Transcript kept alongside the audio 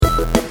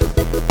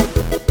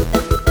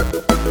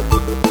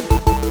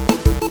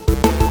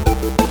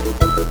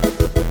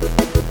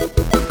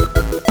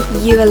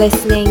You are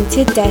listening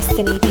to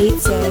Destiny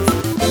Pizzas.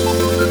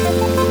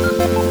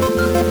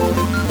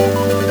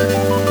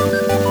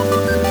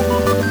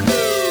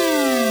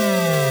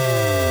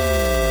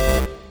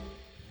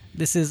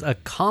 This is a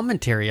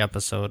commentary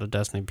episode of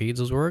Destiny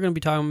Pizzas where we're going to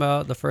be talking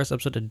about the first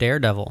episode of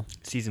Daredevil.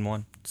 Season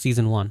 1.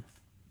 Season 1.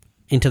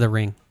 Into the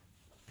Ring.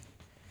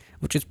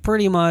 Which is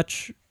pretty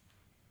much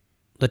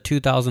the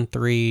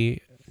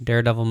 2003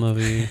 Daredevil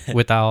movie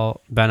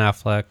without Ben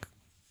Affleck,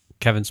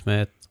 Kevin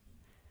Smith.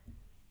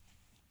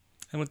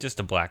 And with just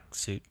a black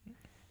suit.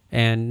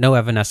 And no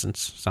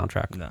Evanescence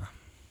soundtrack. No.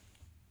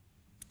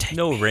 Take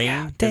no me rain.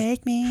 out,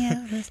 take me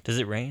out. Does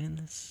it rain in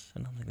this? I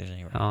don't think there's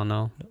any rain. I don't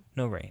know.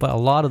 No rain. But a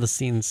lot of the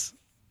scenes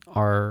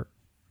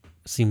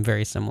seem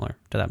very similar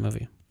to that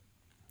movie.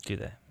 Do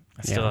they?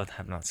 I still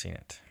have not seen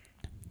it.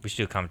 We should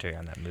do a commentary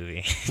on that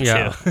movie.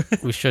 Yeah,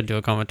 we should do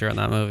a commentary on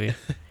that movie.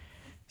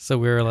 So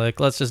we were like,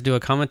 let's just do a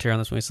commentary on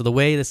this movie. So the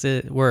way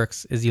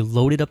works is you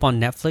load it up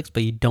on Netflix,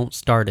 but you don't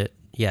start it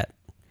yet.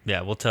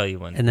 Yeah, we'll tell you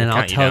when. And then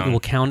we'll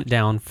count it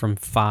down from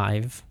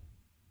 5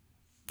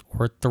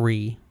 or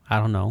 3. I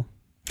don't know.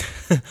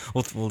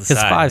 we'll Because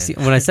decide.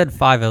 when I said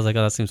 5, I was like,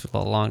 oh, that seems a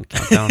little long to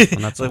count down.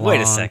 And that's like, a wait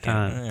a long second.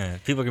 time.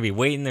 People are going to be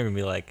waiting. They're going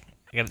to be like,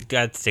 I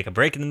got to take a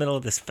break in the middle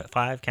of this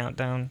 5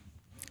 countdown.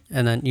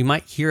 And then you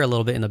might hear a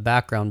little bit in the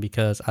background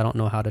because I don't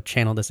know how to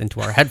channel this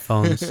into our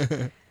headphones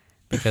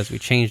because we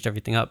changed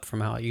everything up from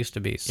how it used to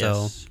be. So,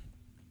 yes.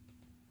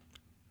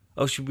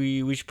 Oh,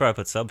 we should probably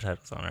put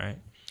subtitles on, right?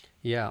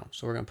 Yeah,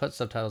 so we're going to put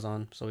subtitles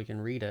on so we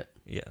can read it.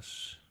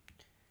 Yes.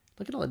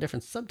 Look at all the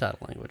different subtitle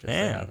languages they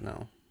Man. have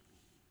now.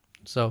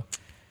 So,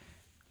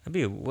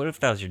 What if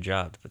that was your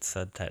job, to put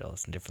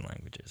subtitles in different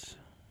languages?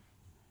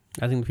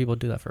 I think people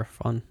do that for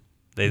fun.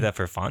 They do that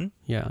for fun?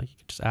 Yeah, you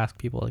can just ask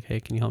people, like, hey,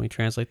 can you help me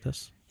translate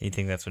this? You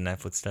think that's what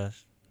Netflix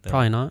does?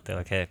 Probably not. They're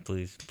like, hey,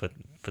 please put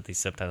these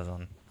subtitles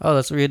on. Oh,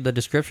 let's read the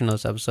description of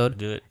this episode.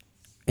 Do it.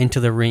 Into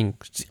the Ring.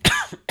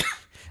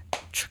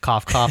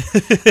 Cough, cough.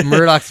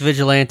 Murdoch's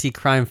vigilante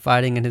crime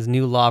fighting and his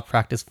new law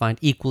practice find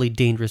equally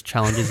dangerous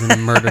challenges in a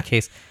murder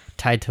case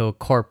tied to a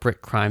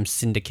corporate crime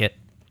syndicate.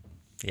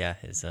 Yeah,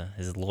 his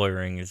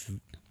lawyering is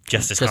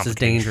just as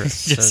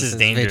dangerous. just as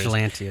dangerous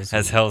Vigilanteism.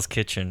 as Hell's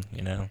Kitchen,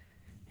 you know?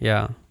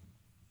 Yeah.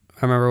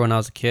 I remember when I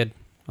was a kid,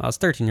 I was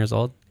 13 years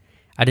old.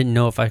 I didn't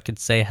know if I could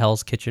say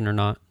Hell's Kitchen or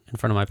not in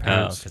front of my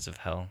parents. Oh, because of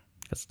hell.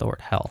 That's the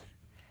word hell.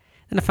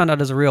 And I found out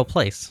it was a real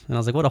place. And I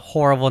was like, what a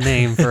horrible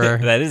name for...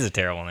 That is a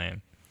terrible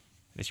name.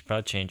 They should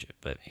probably change it,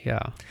 but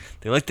Yeah.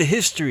 they like the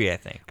history, I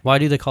think. Why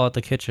do they call it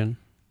the kitchen?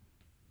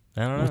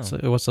 I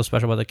don't know. What's so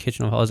special about the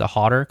kitchen of hell? Is it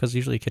hotter? Because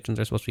usually kitchens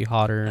are supposed to be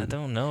hotter. I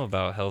don't know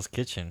about Hell's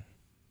Kitchen.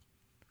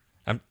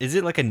 Is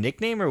it like a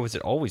nickname, or was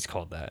it always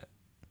called that?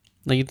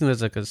 Like, you think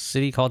there's like a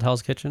city called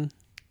Hell's Kitchen?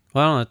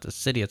 Well, I don't know. It's a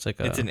city. It's like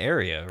a... It's an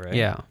area, right?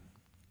 Yeah.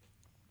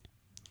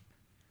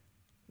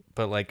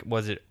 But, like,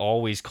 was it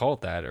always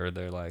called that, or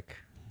they're like...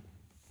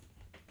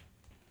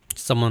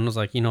 Someone was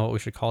like, you know what we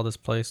should call this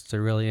place to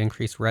really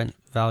increase rent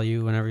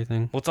value and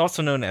everything? Well, it's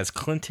also known as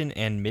Clinton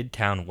and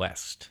Midtown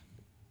West.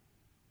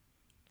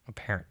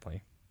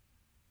 Apparently.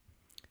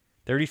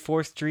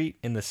 34th Street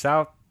in the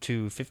south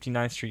to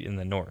 59th Street in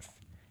the north.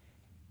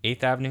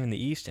 8th Avenue in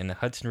the east and the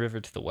Hudson River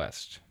to the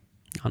west.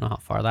 I don't know how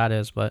far that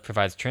is, but...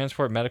 Provides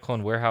transport, medical,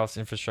 and warehouse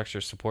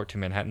infrastructure support to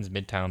Manhattan's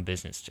Midtown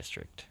Business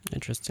District.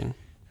 Interesting.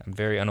 I'm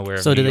very unaware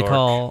of So New do they York.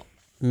 call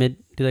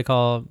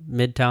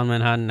Midtown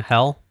Manhattan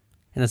hell?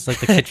 And it's like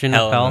the kitchen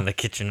of hell? And the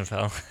kitchen of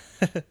hell.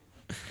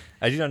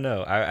 I do not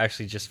know. I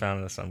actually just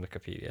found this on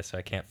Wikipedia, so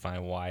I can't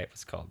find why it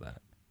was called that.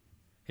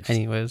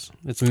 Anyways,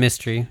 it's a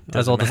mystery as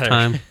doesn't old as matter.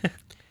 time.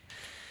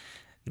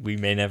 We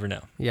may never know.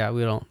 Yeah, I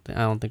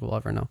don't think we'll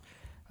ever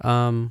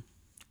know.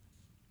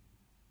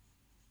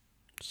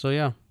 So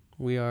yeah,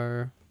 we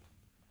are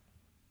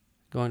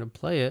going to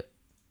play it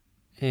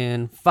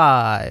in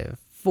 5,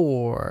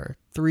 4,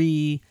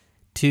 3,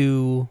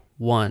 2,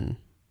 1.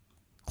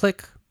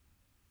 Click.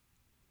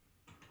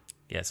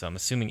 Yeah, so I'm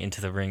assuming Into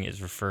the Ring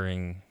is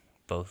referring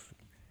both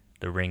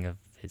the ring of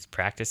his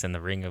practice and the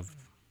ring of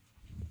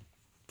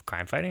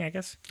crime fighting, I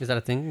guess. Is that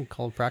a thing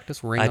called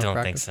practice? Ring I of don't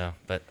practice? think so,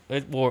 but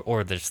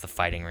or there's the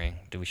fighting ring.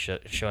 Do we show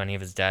any of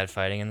his dad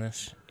fighting in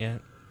this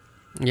yet?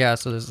 Yeah,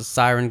 so there's a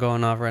siren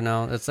going off right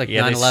now. It's like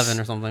Yeah,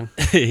 9/11 or something.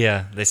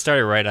 Yeah, they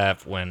started right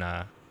up when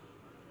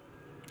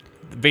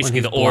basically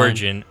he's the born.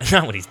 origin,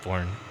 not when he's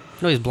born.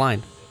 No, he's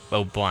blind.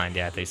 Oh, blind.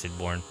 Yeah, they said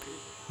born.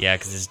 Yeah,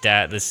 because his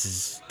dad. This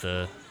is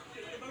the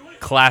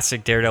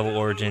classic Daredevil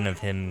origin of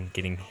him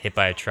getting hit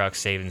by a truck,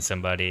 saving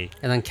somebody,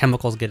 And then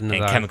chemicals get in his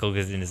and eye. chemical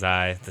goes in his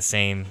eye. The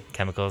same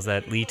chemicals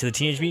that lead to the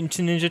Teenage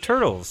Mutant Ninja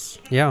Turtles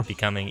Yeah.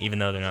 becoming, even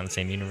though they're not in the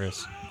same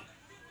universe.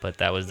 But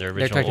that was their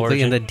They're original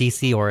technically origin. in the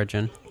DC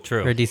origin.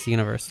 True. Or DC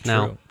universe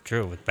now.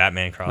 True, with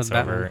Batman crossover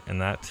Batman.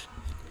 and that.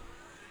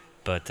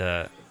 But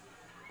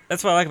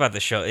that's what I like about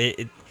the show.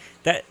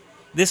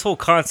 This whole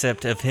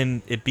concept of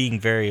it being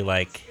very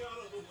like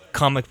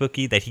comic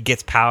booky, that he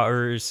gets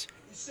powers.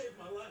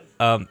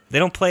 They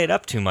don't play it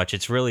up too much.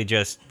 It's really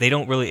just they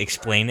don't really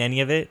explain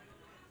any of it.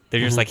 They're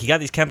just like, he got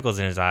these chemicals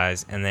in his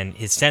eyes, and then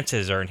his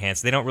senses are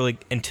enhanced. They don't really,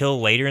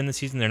 until later in the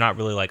season, they're not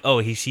really like, oh,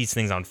 he sees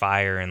things on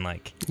fire and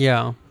like.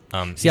 Yeah.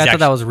 He's See, I thought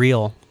that was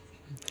real.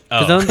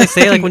 Because don't they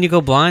say like when you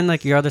go blind,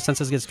 like your other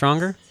senses get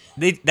stronger?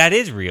 That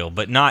is real,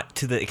 but not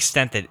to the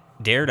extent that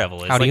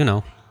Daredevil is. How do you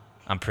know?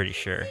 I'm pretty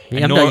sure.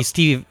 Yeah, I'm telling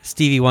you,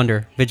 Stevie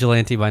Wonder,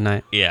 vigilante by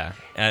night. Yeah.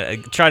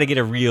 Try to get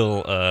a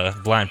real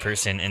blind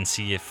person and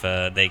see if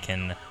they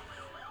can.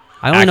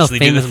 I only know actually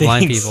do famous the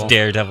blind things people.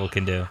 Daredevil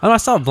can do. Oh, I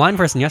saw a blind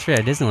person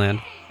yesterday at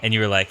Disneyland. And you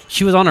were like,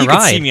 She was on a you ride.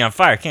 can see me on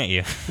fire, can't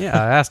you? Yeah,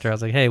 I asked her. I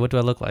was like, hey, what do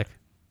I look like?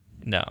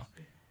 No.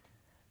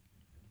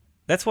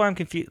 That's why I'm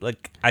confused.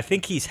 Like, I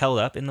think he's held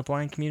up in the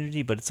blind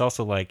community, but it's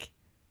also like,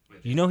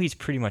 he's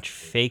pretty much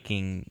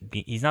faking.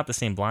 He's not the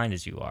same blind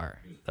as you are,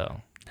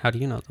 though. How do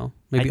you know, though?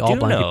 Maybe I all do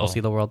blind know. people see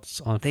the world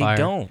on They fire.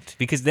 don't,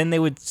 because then they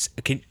would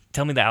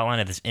tell me the outline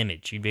of this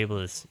image. You'd be able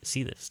to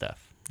see this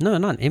stuff. No,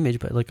 not an image,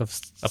 but like of A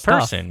stuff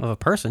person. of a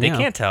person. They yeah.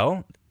 can't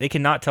tell. They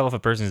cannot tell if a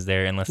person's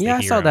there unless they hear Yeah,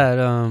 I saw him.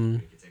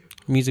 that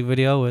music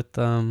video with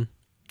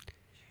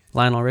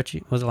Lionel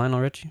Richie. Was it Lionel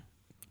Richie?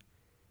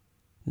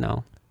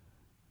 No.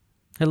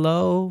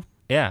 Hello.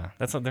 Yeah,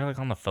 that's what they're like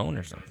on the phone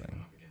or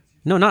something.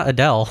 No, not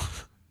Adele.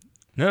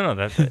 No,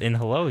 that's in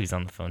Hello. He's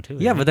on the phone too.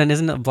 Yeah, isn't but then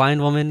isn't a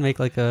blind woman make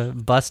like a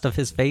bust of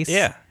his face? he?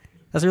 Yeah,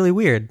 That's really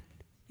weird.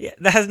 yeah.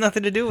 That has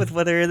nothing to do with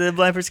whether the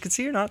blind person can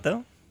see or not,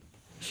 though.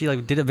 She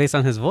like did it based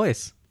on his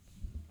voice.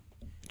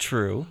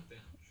 True.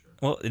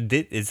 Well,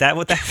 is that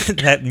what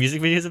that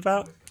music video is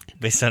about?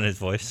 Based on his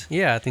voice.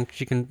 Yeah, I think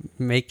she can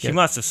make She it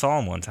must have saw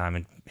him one time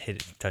and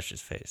touched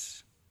his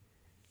face.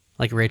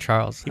 like Ray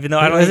Charles. Even though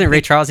I don't Isn't even Ray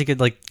think- Charles he could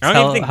like I don't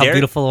tell even think how Derek-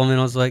 beautiful a woman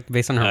was like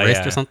based on her Oh,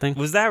 wrist yeah. or something?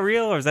 Was that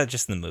real or is that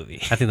just in the movie?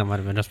 I think that might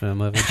have been just been a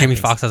movie. Jamie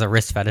Foxx has a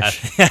wrist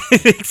fetish. I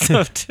think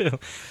so too.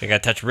 I gotta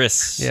touch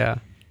wrists. Yeah.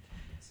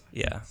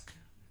 Yeah.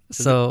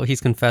 So he's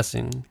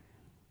confessing.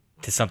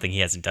 To something he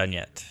hasn't done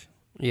yet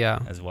Yeah.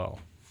 as well.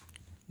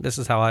 This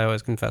is how I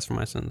always confess for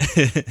my sins.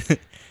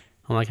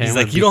 I'm like, hey, He's I'm gonna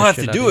like, beat you don't the have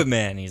shit to out do of it,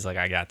 man. He's like,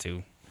 I got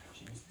to.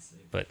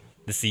 But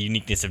this is the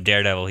uniqueness of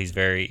Daredevil. He's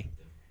very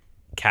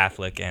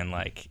Catholic and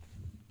like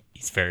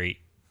he's very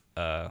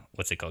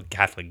what's it called?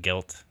 Catholic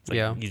guilt. It's like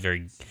Yeah.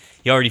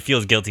 he already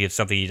feels guilty of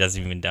something he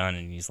doesn't even done,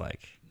 and he's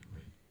like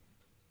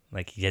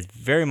he has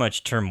very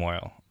much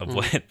turmoil of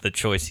what the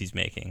choice he's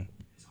making.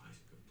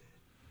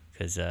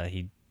 Because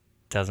he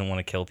doesn't want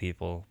to kill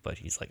people, but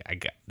he's like,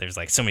 there's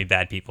like so many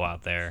bad people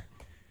out there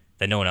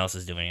that no one else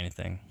is doing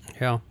anything.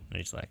 Yeah. And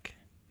he's like,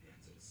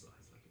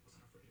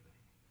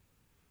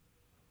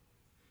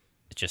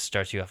 it just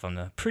starts you off on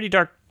a pretty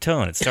dark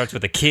tone. It starts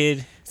with a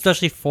kid.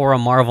 Especially for a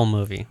Marvel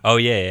movie. Oh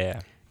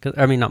yeah. 'Cause-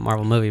 I mean, not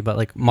Marvel movie, but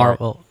like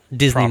Marvel,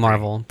 Disney Property.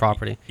 Marvel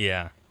property.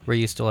 Yeah. We're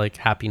used to like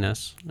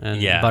happiness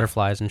and Yeah.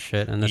 butterflies and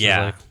shit. And this Yeah.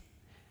 is like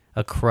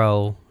a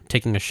crow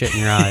taking a shit in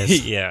your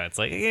eyes. Yeah. It's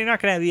like, you're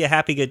not going to be a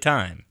happy, good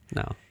time.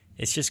 No.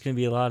 It's just going to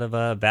be a lot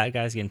of bad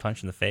guys getting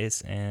punched in the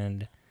face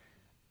and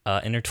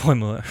inner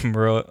turmoil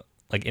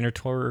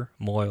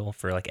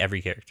for like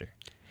every character.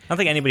 I don't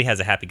think anybody has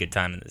a happy, good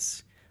time in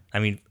this. I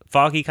mean,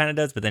 Foggy kind of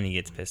does, but then he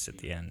gets pissed at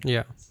the end.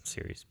 Yeah.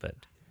 Series, but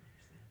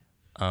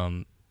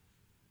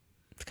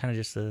it's kind of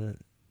just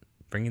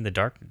bringing the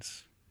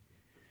darkness.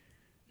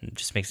 It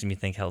just makes me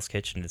think Hell's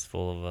Kitchen is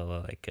full of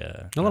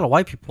A lot of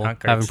white people Not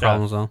great having stuff.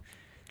 problems though.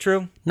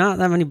 True. Not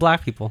that many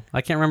black people.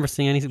 I can't remember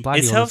seeing any black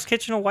Is people. Hell's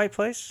Kitchen a white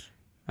place?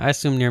 I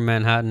assume near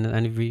Manhattan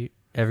and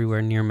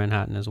everywhere near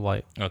Manhattan is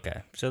white.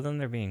 Okay, so then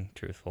they're being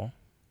truthful.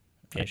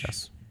 I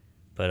guess.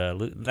 But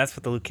that's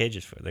what the Luke Cage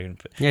is for. They're gonna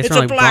put. Yeah, it's from a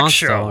like black Bronx,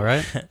 show, though,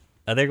 right?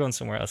 They're going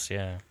somewhere else.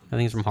 Yeah, I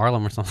think he's from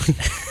Harlem or something.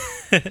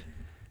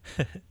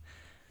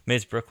 maybe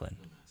it's Brooklyn.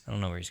 I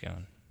don't know where he's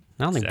going.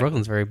 I don't think Exactly.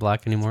 Brooklyn's very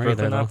black anymore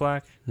Brooklyn either. not Though.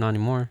 black? Not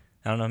anymore.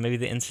 I don't know. Maybe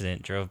the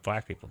incident drove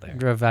black people there.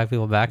 Drove black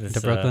people back This,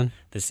 to Brooklyn.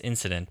 This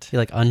incident. He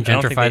like I don't think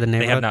ungentrified the They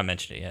have neighborhood. not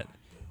mentioned it yet.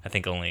 I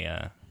think only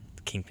the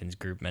Kingpin's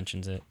group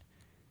mentions it.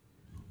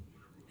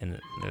 And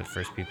the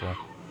first people.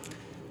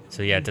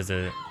 So yeah, it does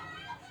a.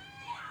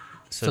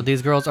 So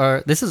these girls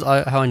are. This is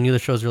how I knew the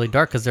show was really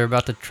dark because they're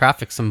about to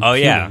traffic some Oh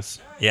yeah, humans.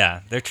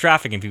 yeah. They're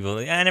trafficking people.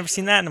 I never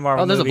seen that in a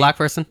Marvel. Oh, there's movie. a black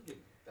person.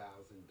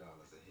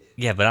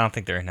 Yeah, but I don't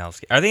think they're in Hell's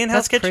Kitchen. Are they in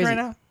Hell's That's Kitchen crazy.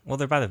 right now? Well,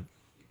 they're by the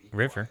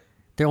river.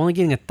 They're only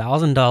getting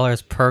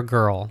 $1,000 per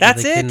girl. that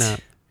That's they it?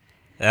 kidnap.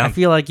 That I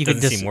feel like you could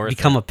doesn't just seem worth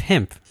become it. a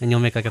pimp and you'll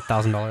make like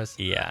 $1,000.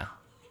 Yeah,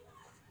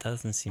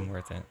 doesn't seem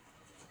worth it.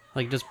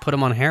 Like just put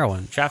them on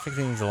heroin.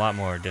 Trafficking is a lot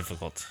more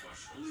difficult.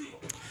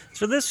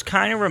 So this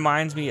kind of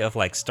reminds me of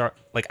like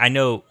I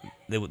know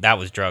that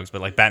was drugs,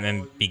 but like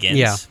Batman Begins.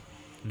 Yeah.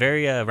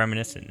 Very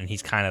reminiscent, and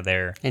he's kind of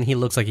there. And he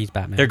looks like he's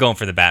Batman. They're going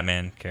for the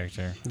Batman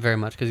character. Very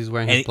much because he's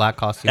wearing And his black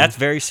costume. That's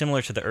very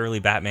similar to the early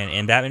Batman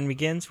in Batman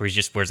Begins, where he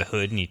just wears a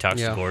hood and he talks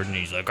Yeah. to Gordon,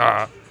 and he's like,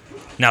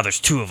 now there's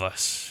two of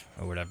us,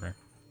 or whatever.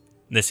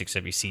 This,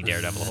 except you see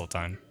Daredevil the whole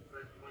time.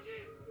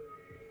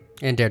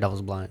 And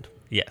Daredevil's blind.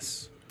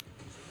 Yes.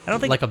 I don't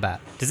think... Like a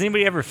bat. Does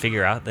anybody ever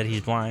figure out that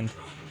he's blind?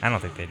 I don't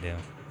think they do.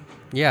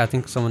 Yeah, I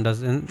think someone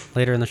does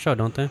later in the show,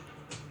 don't they?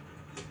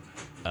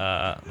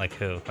 Like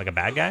who? Like a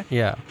bad guy?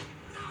 Yeah.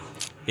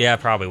 Yeah,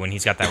 probably when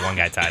he's got that one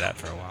guy tied up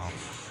for a while.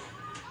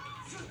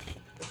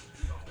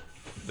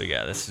 But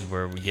yeah, this is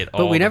where we get all.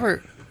 But we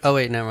never. Oh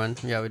wait, never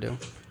mind. Yeah, we do.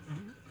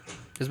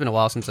 It's been a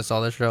while since I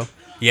saw this show.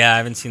 Yeah, I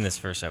haven't seen this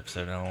first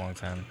episode in a long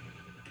time.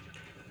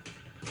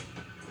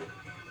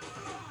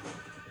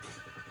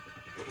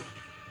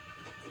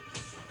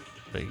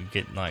 But you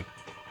get like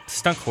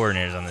stunt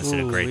coordinators on this did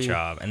a great Ooh-wee.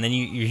 job, and then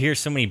you hear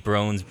so many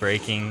bones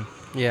breaking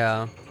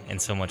Yeah.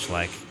 and so much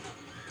like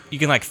you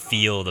can like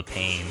feel the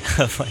pain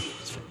of like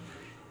it's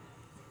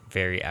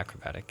very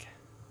acrobatic.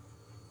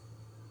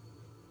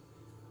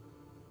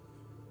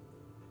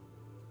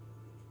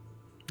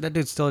 That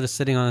dude's still just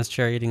sitting on his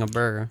chair eating a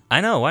burger.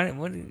 I know. Why?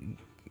 What?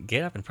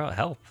 Get up and probably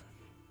help.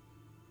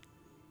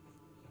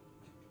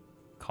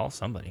 Call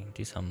somebody.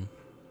 Do something.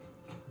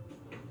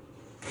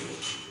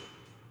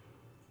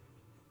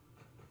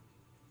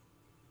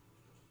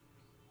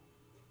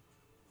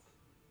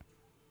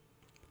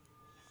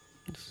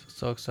 It's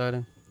so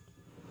exciting.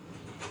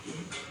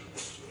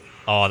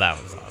 Oh,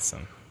 that was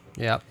awesome.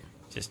 Yep.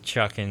 Just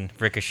chucking,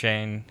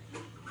 ricocheting.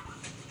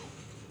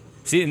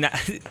 See, now,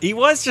 he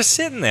was just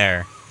sitting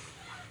there.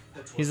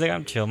 He's like,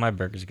 I'm chill. My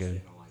burger's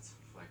good.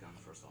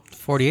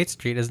 48th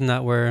Street, isn't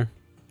that where?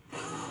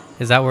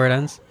 Is that where it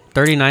ends?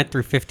 39th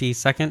through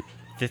 52nd?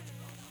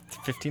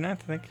 59th, I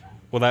think.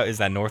 Well, that is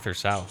that north or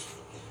south,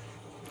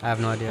 I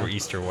have no idea. or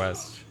east or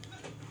west.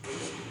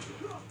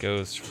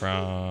 Goes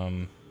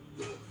from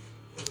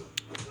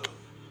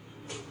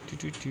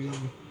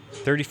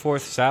 34th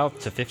south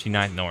to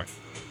 59th north.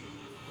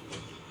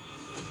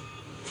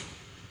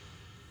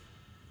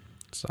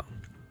 So.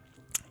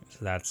 So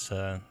that's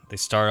they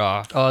start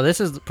off. Oh, this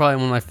is probably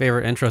one of my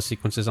favorite intro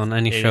sequences on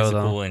any It show, is a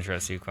though. cool intro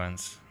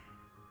sequence.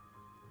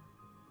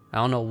 I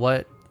don't know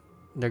what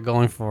they're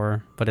going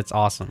for, but it's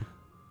awesome.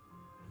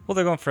 Well,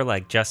 they're going for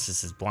like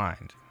Justice is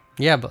Blind.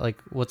 Yeah, but like,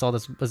 what's all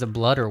this? Is it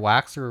blood or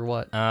wax or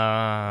what?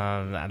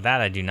 That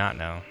I do not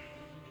know.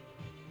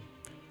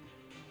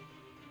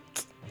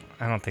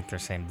 I don't think they're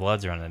saying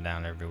blood's running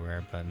down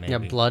everywhere, but maybe. Yeah,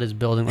 blood is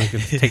building. Like,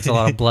 it takes a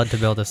lot of blood to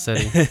build a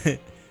city.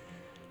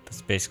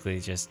 That's basically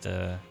just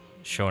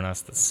showing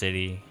us the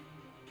city,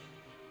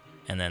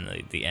 and then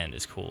the end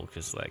is cool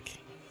because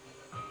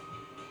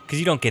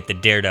you don't get the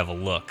Daredevil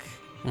look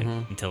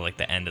until like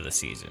the end of the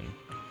season.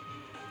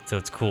 So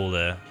it's cool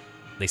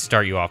they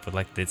start you off with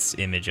like this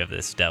image of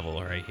this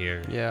devil right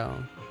here, Yeah.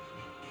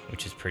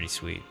 which is pretty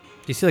sweet.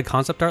 Do you see the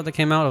concept art that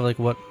came out of like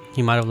what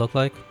he might have looked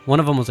like?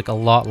 One of them was like a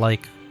lot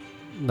like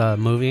the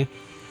movie,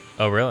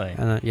 Oh, really?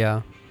 and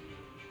yeah,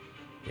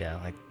 Yeah,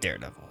 like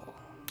Daredevil.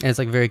 and it's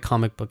like very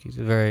comic booky. It's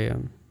very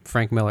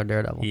Frank Miller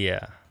Daredevil.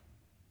 Yeah.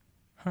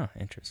 Huh,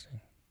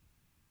 interesting.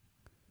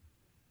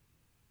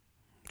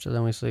 So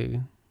then we see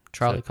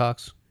Charlie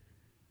Cox.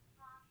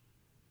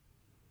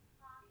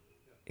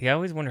 Yeah, I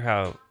always wonder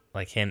how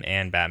like him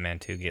and Batman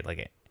 2 get like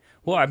it.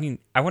 Well, I mean,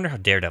 I wonder how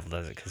Daredevil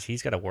does it because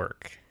he's got to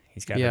work.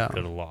 He's got to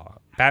go to law.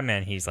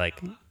 Batman, he's like,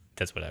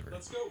 does whatever.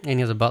 And he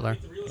has a butler.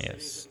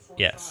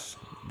 Yes.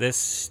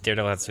 This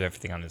Daredevil has to do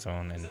everything on his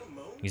own, and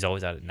he's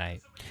always out at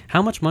night.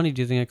 How much money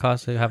do you think it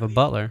costs to have a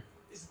butler?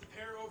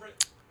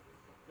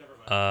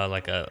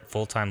 Like a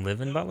full-time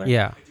live-in butler?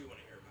 Yeah,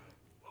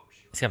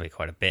 It's got to be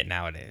quite a bit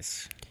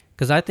nowadays.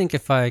 because I think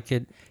if I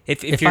could,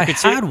 If If you're I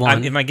had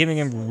one- am I giving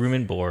him room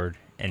and board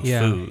and Yeah.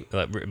 food?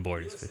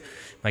 Board is food.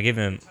 Am I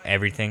giving him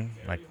everything?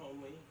 Like,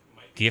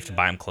 do you have to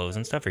buy him clothes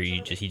and stuff, or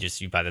you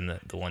buy them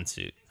the one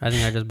suit? I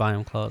think I just buy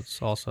him clothes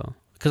also.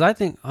 Because I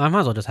think I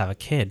might as well just have a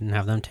kid and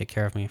have them take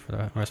care of me for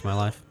the rest of my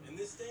life.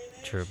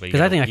 True, but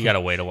 'Cause I think I you could-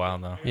 gotta wait a while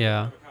though.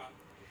 Yeah,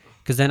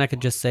 because then I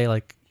could just say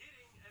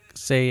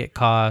it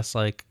costs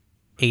like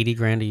 80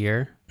 grand a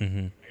year.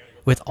 Mm-hmm.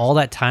 With all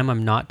that time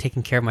I'm not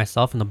taking care of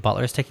myself and the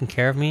butler's taking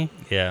care of me,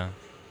 Yeah.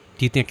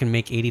 do you think I can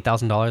make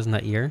 $80,000 in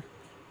that year?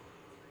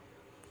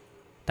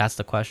 That's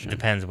the question.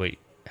 Depends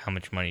how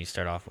much money you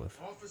start off with.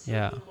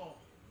 Yeah,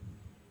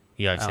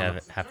 You obviously I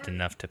don't have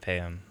enough to pay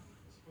him.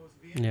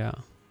 yeah.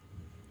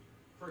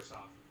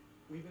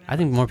 I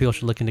think more people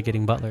should look into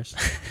getting butlers.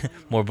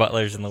 More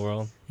butlers in the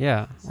world.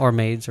 Yeah, or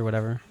maids or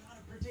whatever.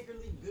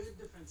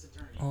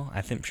 Well,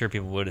 I'm sure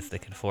people would if they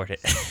could afford it.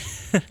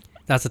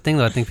 That's the thing,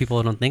 though. I think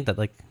people don't think that.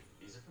 Like,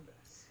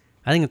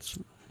 I think it's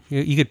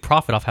you could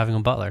profit off having a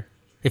butler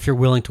if you're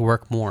willing to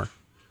work more.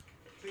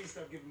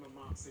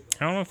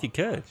 I don't know if you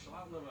could.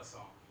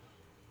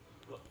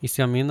 You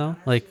see what I mean, though?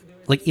 Like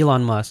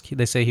Elon Musk,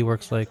 they say he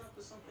works like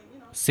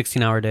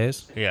 16-hour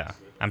days. Yeah,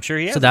 I'm sure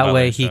he has. So that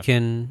way butlers, he so-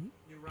 can.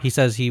 He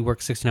says he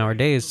works 16-hour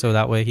days, so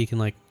that way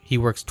he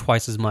works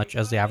twice as much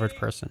as the average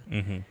person.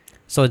 Mm-hmm.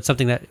 So it's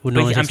something that would But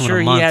normally I'm take someone sure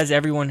a he month. has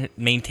everyone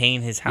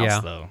maintain his house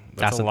Yeah, though.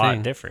 that's That's the a lot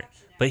thing. different.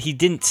 But he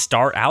didn't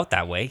start out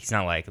that way. He's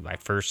not like my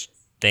first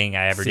thing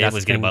I ever See, did that's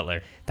was the get a thing.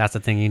 butler. That's the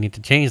thing you need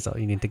to change, though.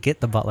 You need to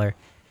get the butler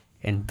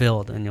and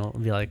build, and you'll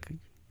be like,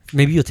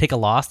 maybe you'll take a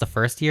loss the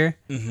first year.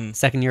 Mm-hmm.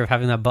 Second year of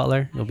having that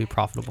butler, you'll be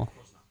profitable.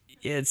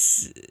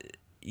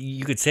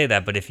 You could say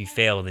that, but if you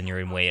fail, then you're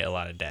in way a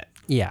lot of debt.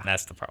 Yeah,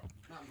 That's the problem.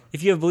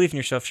 If you have belief in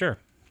yourself, sure.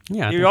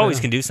 yeah. I You think always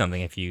so. can do something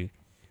if you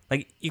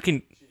like. You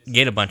can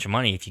get a bunch of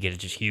money if you get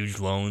just huge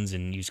loans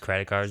and use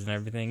credit cards and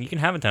everything. You can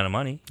have a ton of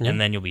money, Yeah.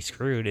 and then you'll be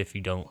screwed if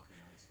you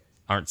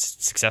aren't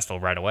successful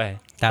right away.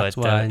 That's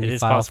But, why it you is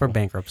file possible. for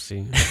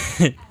bankruptcy.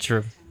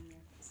 True.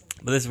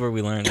 But this is where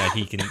we learn that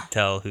he can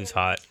tell who's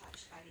hot.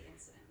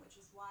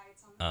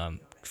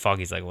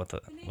 Foggy's like, what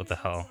the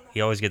hell?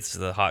 He always gets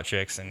the hot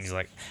chicks, and he's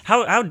like,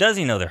 how does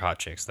he know they're hot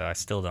chicks though? I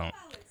still don't.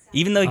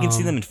 Even though he can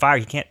see them in fire,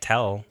 he can't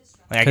tell.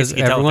 Like, I guess Because he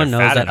can tell if everyone they're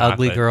knows fat or that not,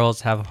 ugly but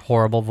girls have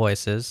horrible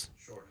voices,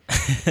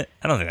 I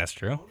don't think that's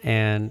true.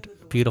 and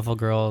beautiful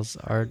girls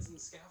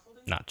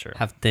Not true.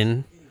 have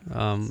thin,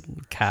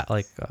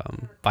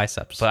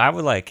 biceps. But I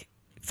would like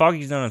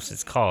Foggy's known him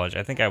since college.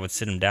 I think I would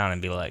sit him down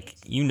and be like,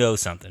 you know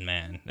something,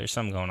 man. There's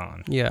something going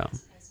on. yeah,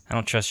 I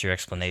don't trust your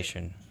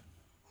explanation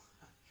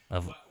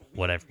of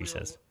whatever he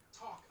says.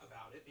 Talk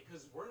about it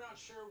because we're not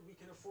sure we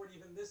can afford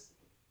even this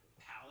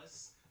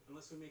palace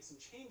unless we make some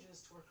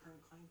changes to our current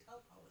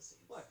clientele policy.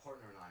 My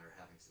partner and I are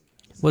having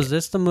some. was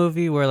this the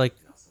movie where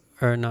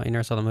or no, you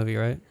never saw the movie,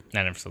 right?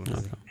 I never saw the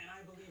movie. And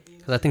I believe the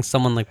Because I think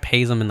someone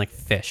pays them in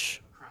fish.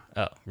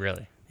 Oh,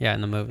 really? Yeah, in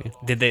the movie.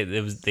 Did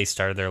they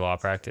started their law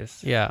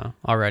practice? Yeah,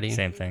 already.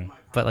 Same thing.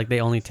 But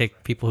they only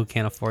take people who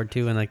can't afford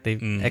to, and they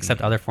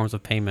accept other forms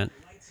of payment.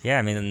 Yeah,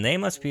 I mean, they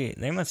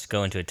must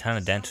go into a ton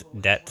of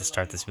debt to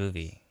start this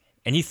movie.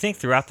 And you think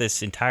throughout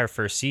this entire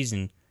first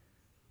season,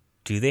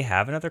 do they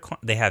have another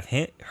client? They have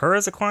her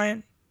as a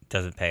client?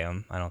 Doesn't pay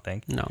them, I don't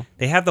think. No.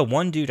 They have the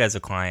one dude as a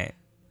client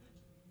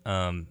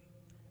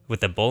with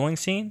the bowling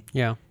scene.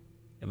 Yeah.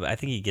 But I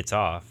think he gets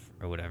off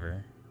or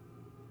whatever.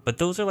 But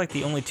those are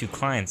the only two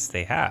clients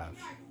they have.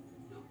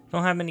 They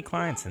don't have many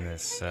clients in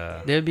this.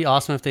 It would be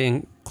awesome if they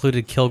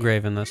included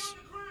Kilgrave in this.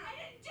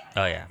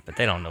 Oh, yeah, but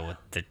they don't know what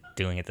they're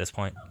doing at this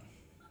point.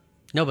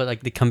 No, but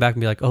they come back and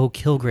be like, "Oh,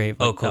 Kilgrave."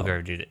 Oh, no,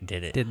 Kilgrave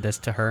did it. did this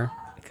to her.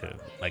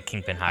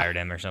 Kingpin hired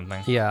him or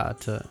something. Yeah,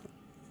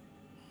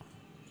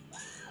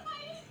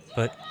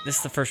 But this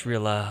is the first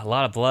real a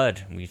lot of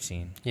blood we've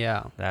seen.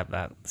 yeah.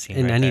 That scene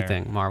In right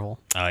anything, there. Marvel.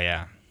 Oh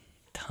yeah,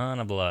 ton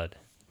of blood.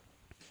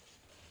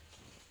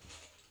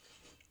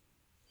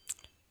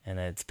 And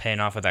it's paying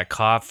off with that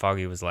cop.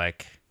 Foggy was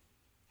like,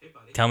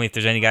 "Tell me if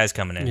there's any guys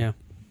coming in." Yeah.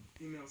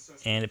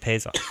 And it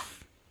pays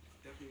off.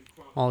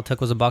 All it took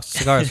was a box of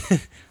cigars.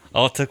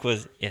 All it took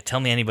was, tell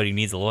me anybody who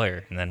needs a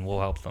lawyer, and then we'll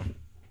help them.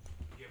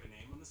 you have a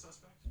name on the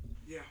suspect?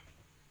 Yeah.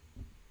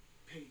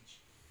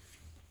 Page.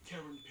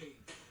 Karen Page.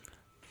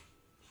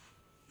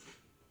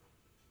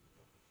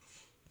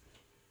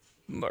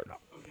 Murder.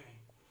 Okay.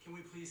 Can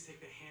we please take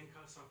the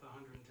handcuffs off the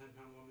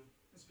 110-pound woman?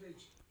 Miss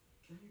Page,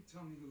 can you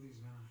tell me who these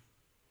men are?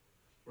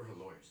 We're her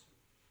lawyers.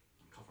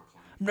 Cuff our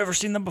client. I've never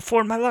seen them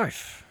before in my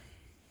life.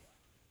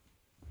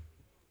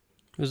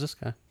 Who's this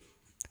guy?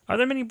 Are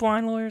there many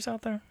blind lawyers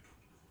out there?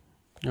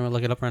 You want to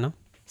look it up right now?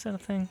 Is that a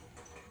thing?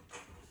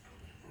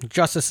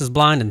 Justice is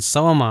blind, and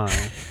so am I.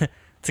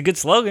 It's a good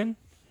slogan.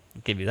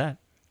 I'll give you that.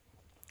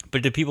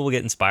 But do people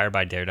get inspired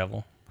by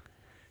Daredevil?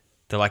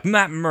 They're like,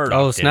 Matt Murdock.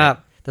 Oh, did snap.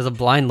 it." There's a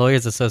Blind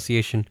Lawyers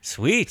Association.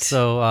 Sweet.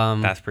 So,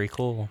 That's pretty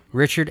cool.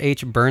 Richard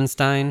H.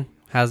 Bernstein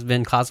has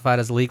been classified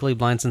as legally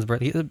blind since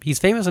birth. He's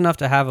famous enough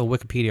to have a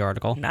Wikipedia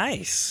article.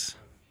 Nice.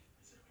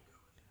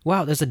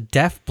 Wow, there's a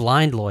deaf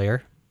blind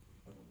lawyer.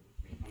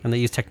 And they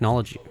use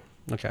technology.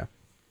 Okay.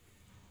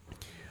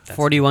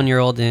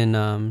 41-year-old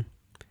in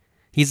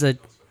he's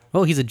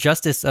a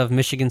justice of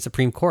Michigan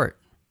Supreme Court.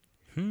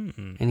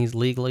 And he's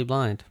legally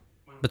blind.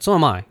 But so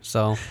am I.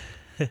 So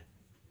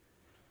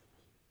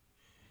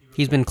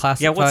he's been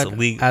classified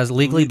as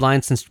legally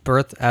blind since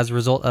birth as a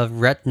result of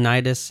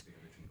retinitis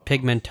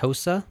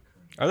pigmentosa.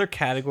 Are there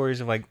categories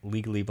of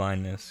legally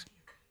blindness?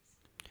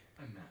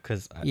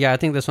 Because Yeah, I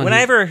think this one when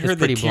I ever is heard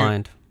pretty the term,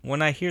 blind.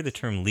 when I hear the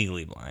term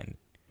legally blind,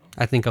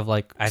 I think of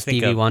I think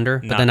Stevie of Wonder,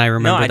 but not- then I no,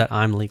 remember I- that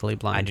I'm legally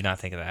blind. I do not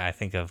think of that. I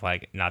think of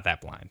not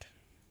that blind.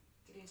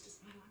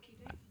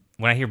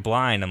 When I hear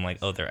blind, I'm like,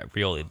 oh, they're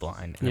really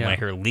blind. And Yeah. when I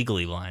hear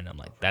legally blind, I'm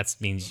like, that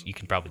means you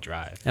can probably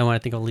drive. And when I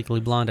think of Legally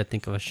Blonde, I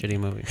think of a shitty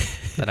movie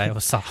that I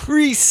always saw.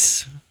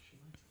 Reese.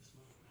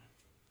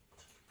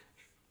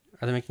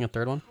 Are they making a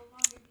third one?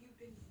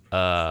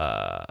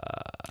 I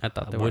I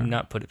thought they would were.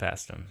 not put it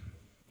past them.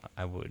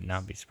 I would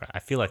not be surprised. I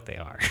feel like they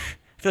are.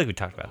 I feel like we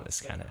talked about this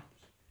kind of.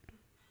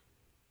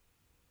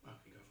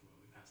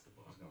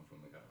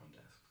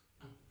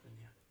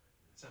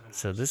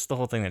 So this is the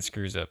whole thing that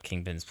screws up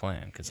Kingpin's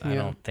plan, because I Yeah.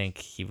 don't think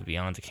he would be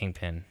on to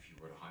Kingpin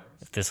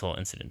if this whole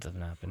incident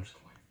doesn't happen.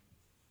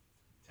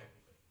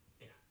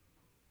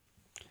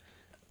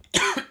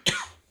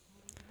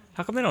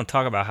 How come they don't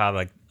talk about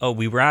how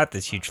we were at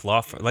this huge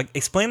law firm?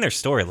 Explain their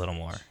story a little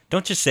more.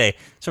 Don't just say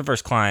it's our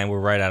first client. We're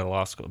right out of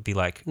law school. Be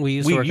like, We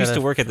used to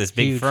to work at this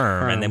big huge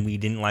firm, and then firm. we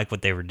didn't like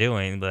what they were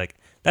doing. Be like,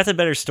 that's a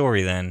better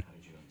story than.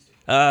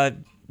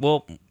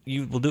 Well,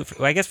 you will do it.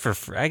 I guess for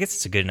free. I guess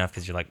it's good enough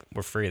because you're like,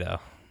 we're free though.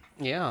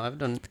 Yeah, I've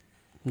done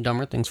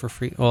dumber things for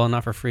free. Well,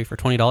 not for free. For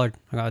 $20,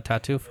 I got a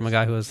tattoo from a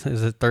guy who was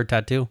his third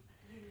tattoo,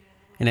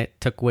 and it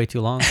took way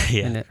too long.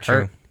 and it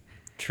hurt.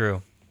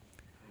 True.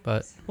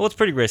 But Well, it's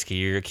pretty risky.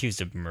 You're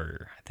accused of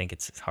murder. I think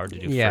it's hard to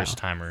do Yeah. first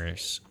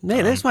timers.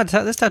 hey,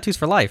 this tattoo's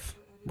for life,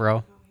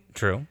 bro.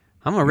 True.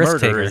 I'm a risk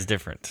Murder taker. is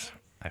different,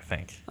 I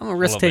think. I'm a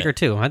risk little taker bit.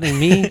 too. I think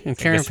me and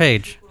Karen guess-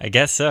 Page. I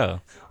guess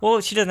so. Well,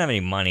 she doesn't have any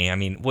money. I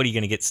mean, what are you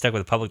going to get stuck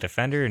with a public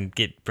defender and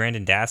get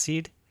Brandon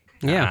Dassey'd?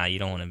 Yeah. Nah, you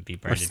don't want to be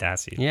Brandon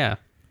Dassey. Yeah.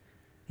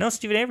 No,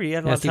 Stephen Avery, he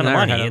had a Yeah, lot Stephen of Avery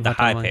money. had He a had the lot of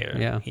high money. payer.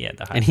 Yeah. He had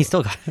the high And he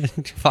still got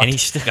and he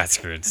still got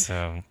screwed.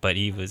 So, but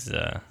he was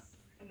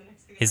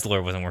his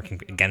lawyer wasn't working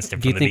against him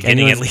do you from the think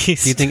beginning at anyone's-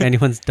 least. Do you think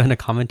anyone's done a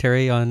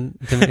commentary on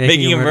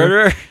making a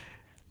murderer?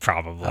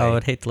 Probably. I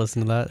would hate to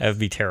listen to that. That would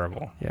be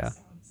terrible Yeah.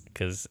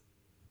 because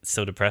it's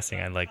so depressing.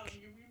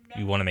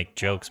 You want to make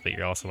jokes, but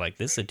you're also like,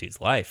 this is a dude's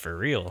life for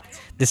real.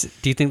 Do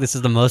you think this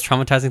is the most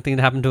traumatizing thing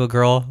to happen to a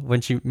girl when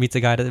she meets a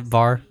guy at the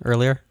bar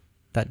earlier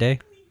that day?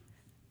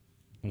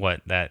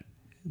 What that?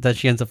 That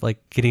she ends up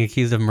like getting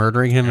accused of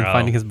murdering him and Oh.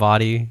 finding his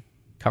body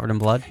covered in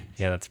blood?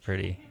 Yeah, that's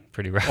pretty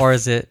rough. Or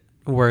is it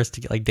worse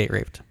to get like date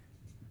raped?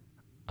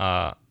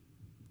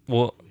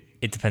 Well,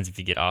 it depends if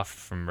you get off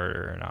from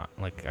murder or not.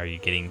 Like, are you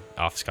getting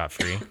off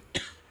scot-free,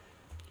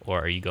 or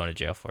are you going to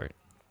jail for it?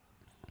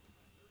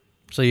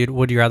 So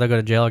would you rather go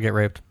to jail or get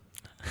raped?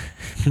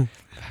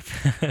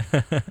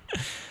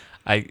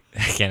 I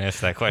can't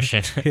answer that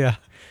question. Yeah.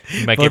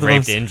 You might Both get of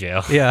raped them- in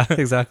jail. Yeah,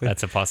 exactly.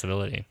 That's a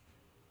possibility.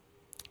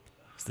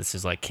 So this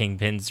is like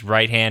Kingpin's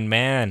right-hand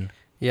man.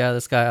 Yeah,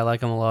 this guy, I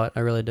like him a lot.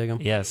 I really dig him.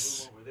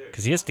 Yes.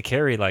 Because he has to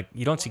carry,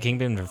 you don't see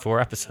Kingpin for 4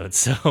 episodes.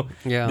 So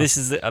Yeah. this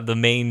is the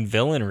main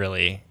villain,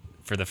 really,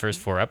 for the first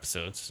 4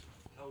 episodes.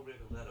 Tell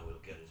Rigoletto will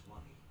get his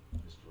money.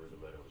 Mr.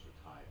 Rigoletto is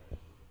retired.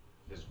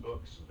 His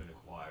books have been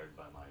acquired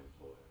by my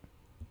employer.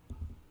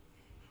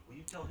 Will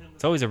you tell him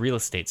It's always a real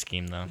estate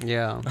scheme, though.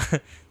 Yeah.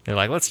 They're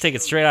like, let's take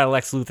it straight out of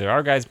Lex Luthor.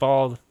 Our guy's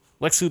bald.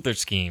 Lex Luthor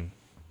scheme.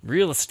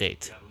 Real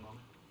estate.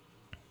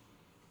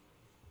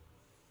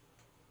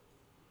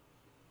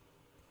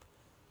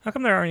 How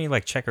come there aren't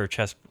any, checker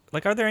chess...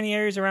 are there any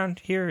areas around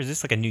here? Or is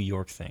this, a New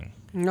York thing?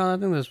 No, I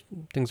think there's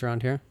things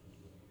around here.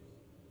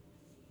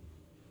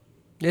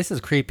 This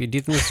is creepy. Do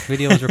you think this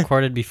video was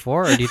recorded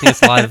before, or do you think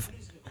it's live?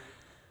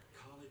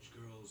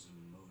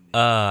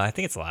 I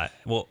think it's live.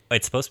 Well,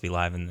 it's supposed to be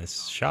live in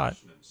this shot.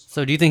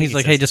 So do you think he's he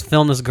like, says- hey, just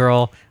film this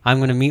girl. I'm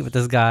going to meet with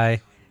this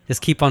guy.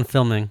 Just keep on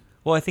filming.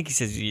 Well, I think he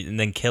says, and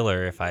then kill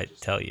her if I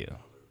tell you.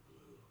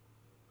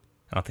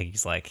 I don't think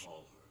he's like...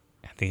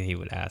 I think he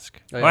would ask.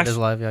 Oh, yeah, Well, it is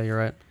live. Yeah, you're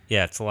right.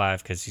 yeah, it's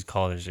live because he's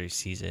called or he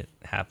sees it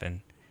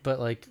happen. But,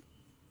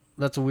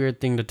 that's a weird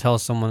thing to tell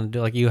someone to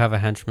do. Like, you have a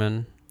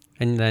henchman,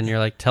 and then you're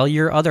like, tell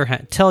your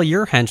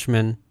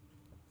henchman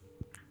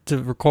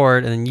to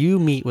record, and then you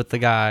meet with the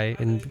guy.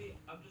 And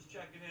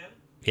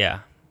Yeah.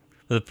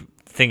 But the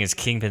thing is,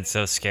 Kingpin's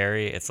so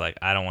scary, it's like,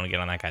 I don't want to get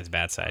on that guy's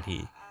bad side.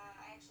 He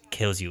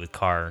kills you with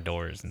car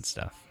doors and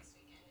stuff.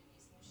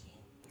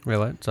 wait,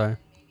 what? Sorry.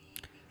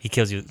 He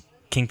kills you.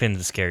 Kingpin's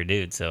a scary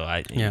dude, so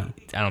I Yeah.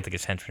 don't think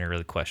his henchmen are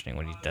really questioning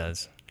what he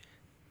does.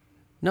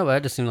 No, but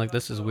it just seemed like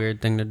this is a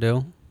weird thing to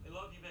do.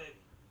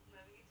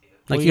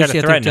 Like, Well, you gotta usually, I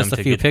think threaten just them a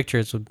to few get-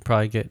 pictures would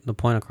probably get the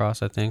point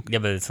across, I think. Yeah,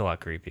 but it's a lot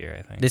creepier,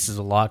 I think. This is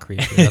a lot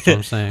creepier. That's what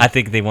I'm saying. I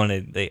think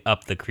they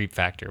upped the creep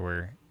factor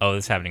where, oh,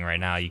 this is happening right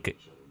now. You could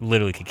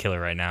kill her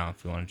right now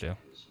if you wanted to.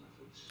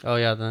 Oh,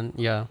 yeah, then,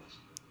 yeah.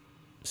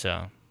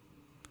 So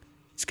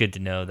it's good to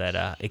know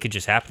that it could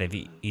just happen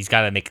if he's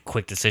got to make a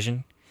quick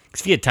decision.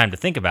 Because if he had time to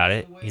think about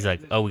it, he's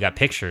like, oh, we got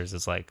pictures.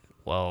 It's like,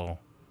 well,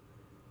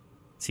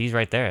 see, he's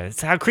right there.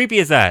 How creepy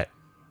is that?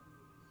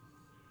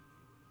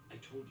 I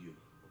told you.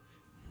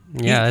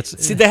 Yeah,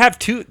 it's... See, they have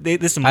two.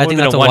 This is more I think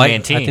than that's a a white.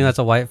 one-man team. I think that's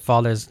a white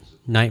father's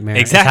nightmare.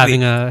 is Exactly.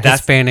 having a That's-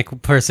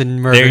 Hispanic person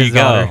murder there you his go.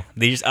 daughter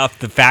They just up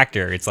the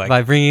factor. It's like,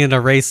 by bringing in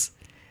a race,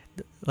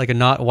 like a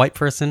not white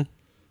person.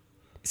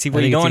 see, I what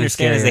you think don't it's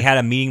even understand is scarier. they had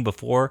a meeting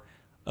before.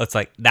 It's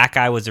like that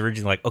guy was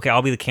originally like, okay,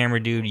 I'll be the camera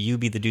dude. You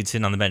be the dude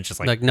sitting on the bench. Just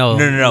Like no,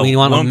 no. We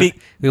want Won't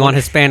we want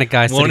Hispanic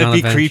guys Won't sitting it on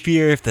be the bench.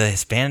 creepier if the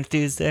Hispanic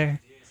dude's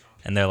there?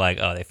 And they're like,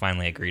 oh, they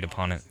finally agreed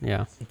upon it.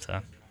 Yeah,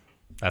 So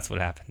that's what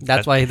happened.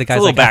 that's why the it's a guy's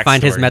little like, I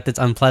find his backstory. methods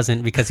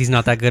unpleasant because he's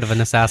not that good of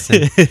an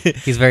assassin.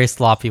 He's very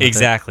sloppy. With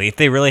Exactly. If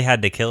they really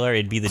had to kill her,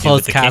 it'd be the dude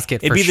Closed with the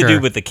casket It'd for be the sure.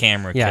 dude with the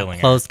camera It. Yeah, killing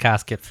closed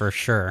casket for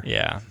sure. her.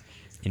 Yeah,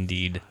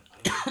 indeed.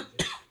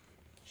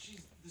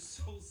 She's the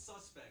sole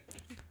suspect.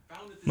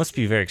 Found at the Must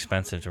be very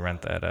expensive to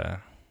rent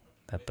that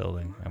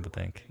building. I would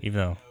think, even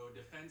though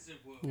defensive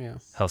wound. Yeah.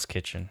 Hell's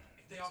Kitchen.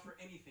 If they offer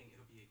anything,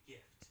 it'll be a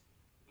gift.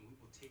 And we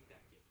will take that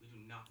gift. We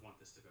do not want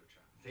this to go to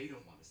trial. They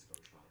don't want us to go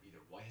to trial either.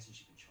 Why hasn't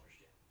she been charged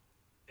yet?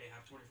 They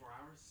have 24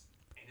 hours,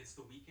 and it's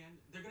the weekend.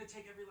 They're going to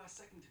take every last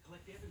second to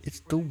collect the evidence. It's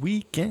the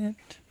weekend.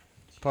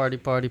 Party,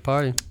 party,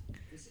 party.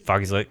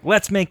 Foggy's like,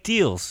 let's make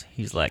deals.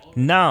 He's like,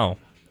 no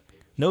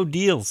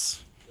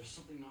deals. There's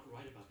something not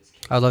right about this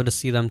case. I'd love to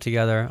see them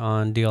together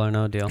on Deal or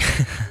No Deal.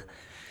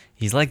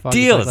 He's like, Foggy's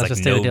deal. like, It's let's like,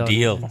 just take a no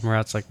deal.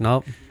 Murat's like,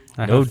 nope.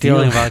 I No have a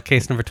feeling deal. about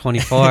case number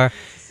 24.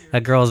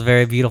 That girl is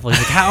very beautiful. He's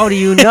like, how do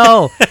you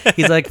know?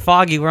 He's like,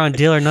 Foggy, we're on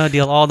Deal or No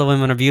Deal. All the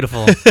women are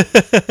beautiful.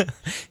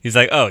 He's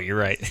like, oh, you're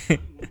right.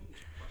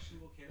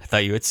 I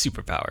thought you had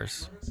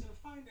superpowers. Murdoch's going to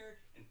find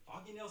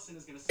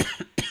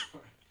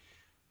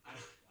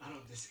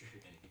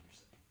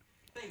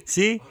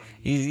See,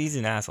 he's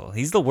an asshole.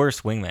 He's the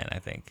worst wingman, I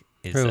think.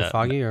 Is, Who,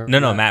 Foggy or no,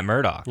 Matt? Matt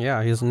Murdock.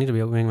 Yeah, he doesn't need to be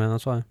a wingman.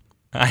 That's why.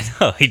 I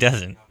know he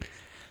doesn't,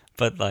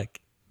 but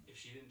like,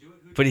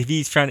 but if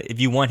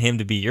you want him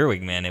to be your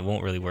wingman, it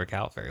won't really work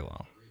out very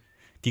well.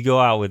 If you go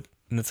out with,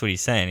 and that's what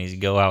he's saying. Is you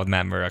go out with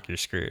Matt Murdock, you're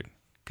screwed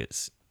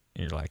because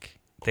you're like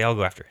they all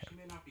go after him. He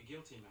may not be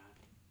guilty, Matt.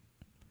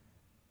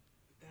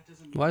 But that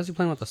doesn't mean Why is he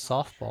playing with a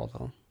softball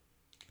though?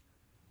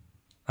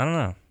 I don't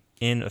know.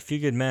 In A Few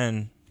Good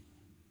Men,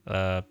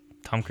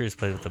 Tom Cruise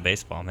played with the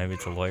baseball. Maybe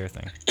it's a lawyer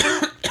thing.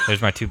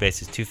 There's my two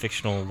bases, two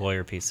fictional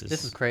lawyer pieces.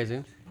 This is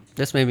crazy.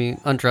 This made me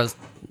not trust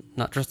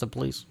the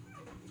police.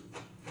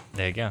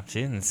 There you go.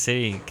 See, in the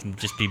city can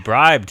just be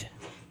bribed.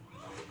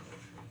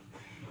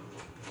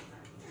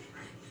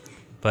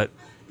 But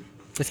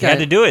This he had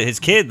to do it. His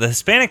kid, the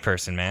Hispanic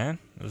person, man,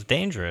 it was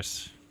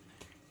dangerous.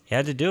 He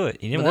had to do it.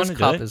 He didn't want this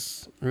to do cop it.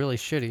 is really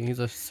shitty. He's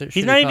a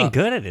He's not even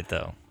good at it,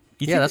 though.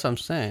 Yeah, that's what I'm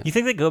saying. You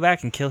think they go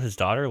back and kill his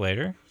daughter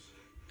later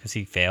because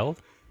he failed?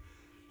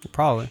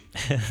 Probably.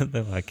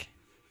 They're like,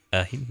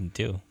 he didn't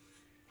do.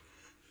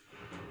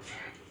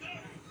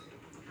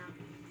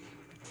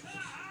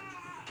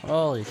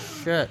 Holy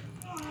shit.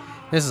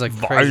 This is like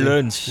crazy.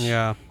 Violence.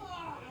 Yeah.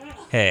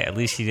 Hey, at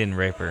least he didn't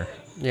rape her.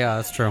 Yeah,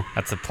 that's true.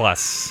 That's a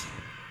plus.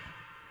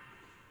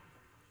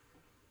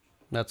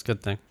 That's a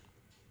good thing.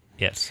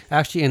 Yes.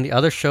 Actually, in the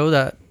other show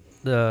that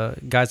the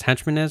guy's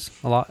henchman is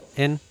a lot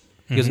in,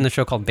 he was in the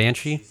show called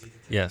Banshee.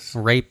 Yes.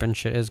 Rape and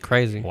shit is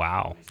crazy.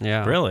 Wow.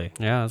 Yeah. Really?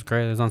 Yeah, it's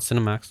great. It was on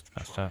Cinemax.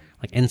 Messed up.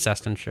 Like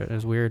incest and shit. It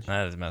was weird.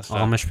 That is messed up.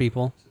 Amish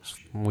people. It's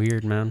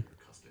weird, man.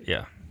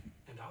 Yeah.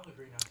 And I'll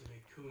agree not to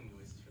make cooing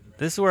noises for the rest.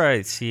 This is where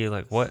I see,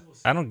 like, what...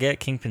 I don't get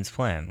Kingpin's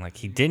plan. Like,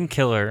 he didn't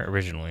kill her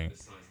originally.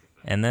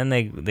 And then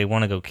they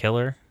want to go kill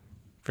her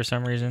for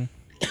some reason.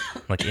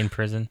 Like, in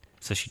prison.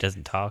 So she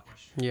doesn't talk.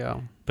 Yeah.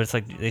 But it's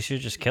like, they should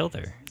have just killed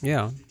her.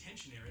 Yeah.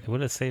 It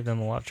would have saved them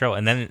a lot of trouble.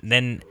 And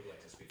then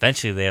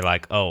eventually they're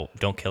like, oh,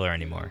 don't kill her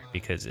anymore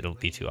because it'll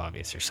be too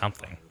obvious or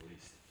something.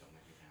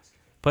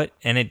 But,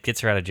 and it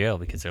gets her out of jail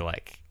because they're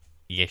like,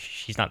 yeah,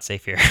 she's not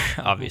safe here,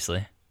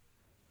 obviously.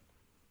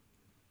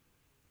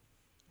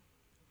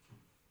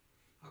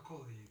 I'll call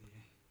the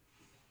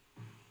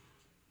ADA.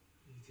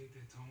 You take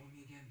that tone with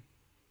me again?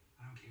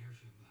 I don't care if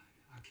you're blind.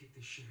 I'll kick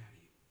the shit out of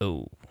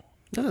you. Oh.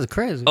 That is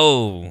crazy.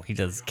 Oh, he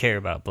does care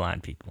about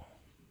blind people.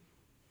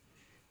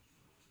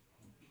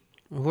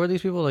 Who are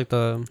these people? Like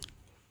the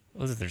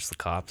Was it there's the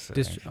cops?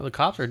 the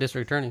cops or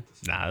district attorney?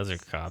 Nah, those are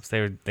cops.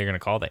 They're gonna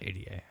call the ADA.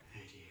 ADA had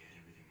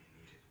everything they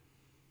needed.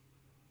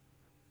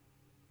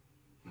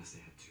 Unless they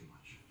had too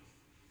much.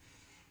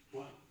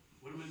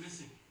 What am I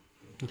missing?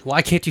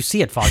 Why can't you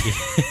see it, Foggy?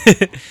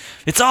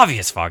 It's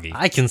obvious, Foggy.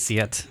 I can see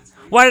it.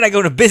 Why did I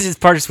go to business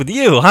parties with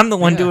you? I'm the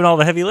one Yeah. doing all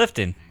the heavy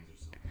lifting.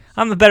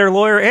 I'm the better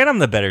lawyer and I'm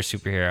the better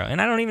superhero,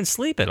 and I don't even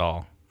sleep at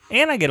all.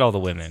 And I get all the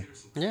women.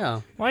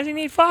 Yeah. Why does he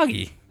need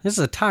Foggy? This is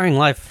a tiring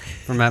life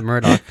for Matt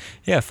Murdock.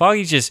 Yeah,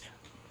 Foggy's just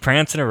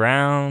prancing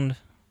around.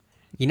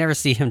 You never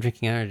see him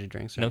drinking energy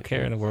drinks. No right?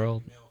 care in the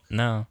world.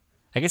 No.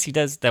 I guess he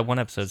does. That one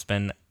episode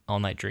spend all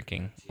night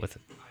drinking with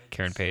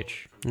Karen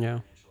Page. Yeah.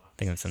 I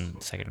think it's in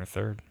the second or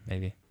third,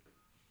 maybe.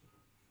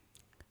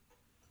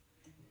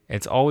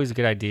 It's always a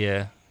good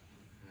idea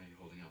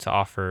to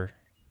offer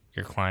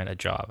your client a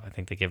job. I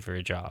think they give her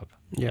a job.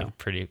 Yeah. Like,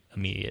 pretty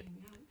immediate.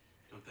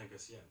 Don't thank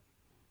us yet.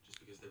 Just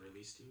because they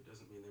released you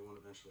doesn't mean they won't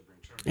eventually bring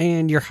charges.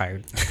 And you're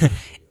hired.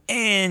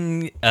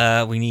 And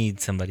we need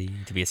somebody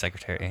to be a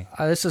secretary.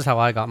 This is how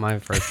I got my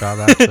first job.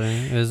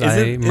 Actually,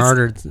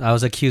 I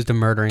was accused of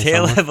murdering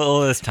Tale someone. of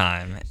all this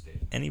time.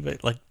 Anybody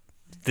like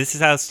this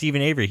is how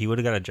Stephen Avery he would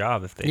have got a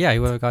job if they Yeah, he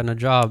would have gotten a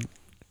job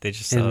they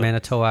just in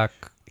Manitowoc,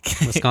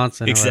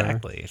 Wisconsin. or whatever.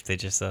 exactly if they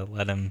just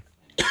let him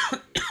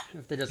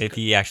if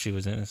he actually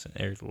was innocent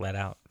or let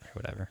out or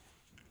whatever.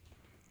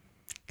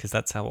 Because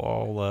that's how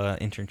all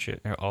internship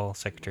or all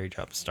secretary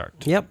jobs start.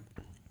 Yep.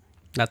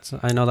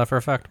 I know that for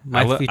a fact.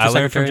 My I future learned from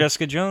secretary.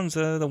 Jessica Jones,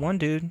 the one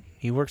dude.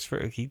 He works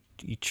for he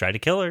tried to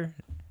kill her,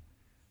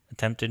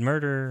 attempted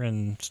murder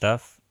and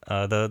stuff.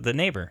 The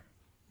neighbor.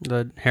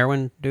 The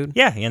heroin dude.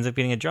 Yeah, he ends up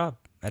getting a job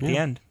at the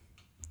end.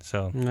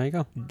 So There you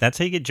go. that's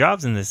how you get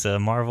jobs in this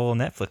Marvel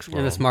Netflix world.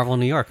 In this Marvel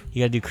New York.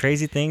 You gotta do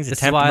crazy things. This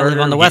is attempt why I live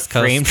murder, on the get West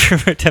Coast. Framed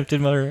for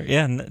attempted murder.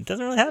 Yeah, and it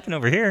doesn't really happen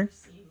over here.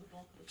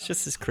 It's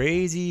just this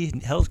crazy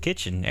Hell's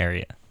Kitchen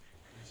area.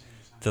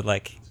 That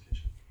like,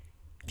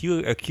 if you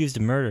are accused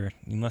of murder,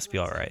 you must be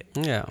all right.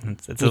 Yeah.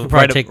 It's You a can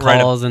probably take rite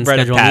of- calls and rite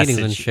of schedule meetings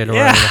and passage. shit, or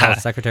Yeah. whatever the hell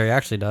the secretary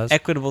actually does.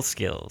 Equitable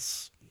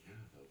skills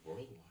The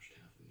world watched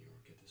half of New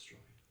York get destroyed.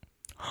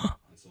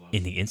 That's a lot.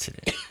 in the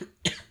incident.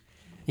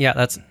 Yeah,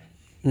 that's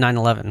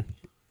 9/11.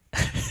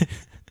 I'm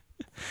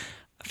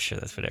sure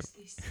that's whatever.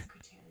 The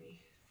secretary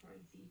for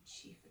the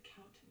chief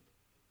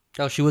accountant.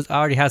 Oh, she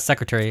already has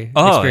secretary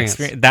Oh,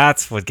 experience.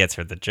 that's what gets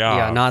her the job.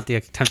 Yeah, not the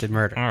attempted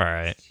murder. All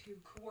right. To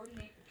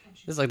coordinate the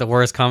pension. This is like the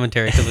worst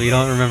commentary because we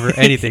don't remember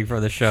anything for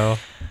the show.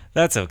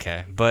 That's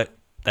okay, but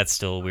that's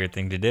still a weird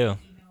thing to do.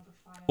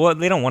 Well,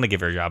 they don't want to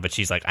give her a job, but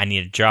she's like, I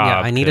need a job. Yeah,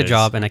 I need a 'cause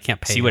job and I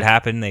can't pay See you. what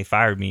happened? They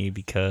fired me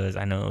because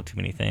I know too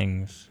many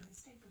things.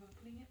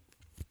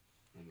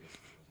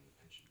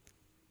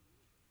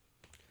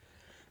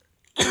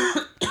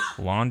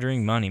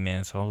 Laundering money,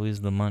 man. It's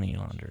always the money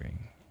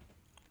laundering.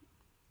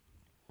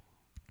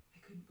 I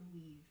couldn't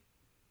believe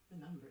the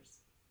numbers.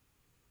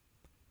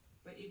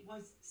 But it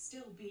was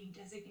still being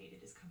designated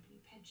as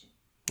company pension.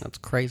 That's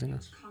It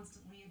craziness. was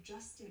constantly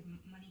adjusted,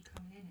 money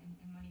coming in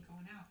and money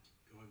going out.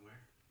 Going where?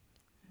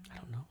 I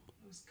don't know.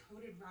 It was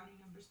coded routing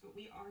numbers, but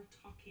we are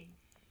talking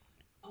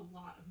a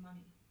lot of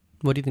money.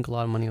 What do you think a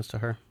lot of money is to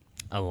her?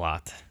 A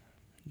lot.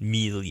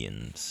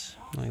 Millions.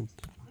 Like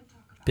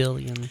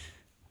billion.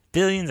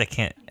 Billions? I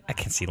can't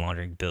see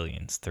laundering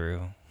billions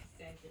through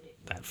Said that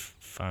it that was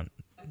fun.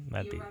 a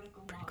That'd be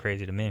theoretical pretty model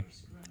crazy to me. we were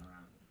screwing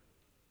around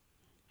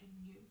with.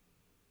 And knew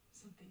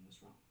something was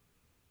wrong.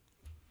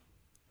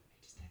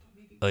 I thought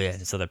maybe Oh yeah,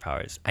 there's other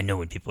powers. I know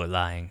when people are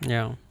lying.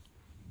 Yeah.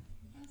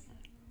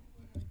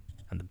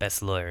 I'm the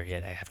best lawyer,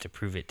 yet I have to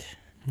prove it.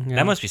 Yeah.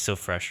 That must be so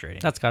frustrating.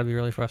 That's got to be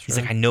really He's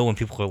frustrating. like, I know when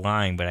people are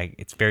lying, but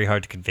it's very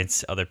hard to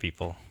convince other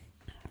people.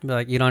 Be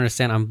like, you don't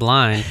understand. I'm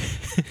blind,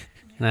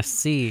 and I can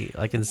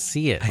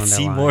see it. I When they're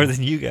see lying. more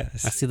than you I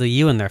guys. see the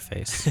you in their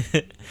face.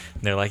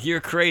 They're like, you're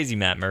crazy,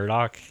 Matt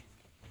Murdock.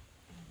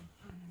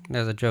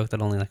 There's a joke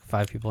that only like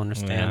 5 people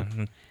understand.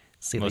 Yeah.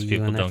 See Most the you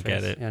people in their don't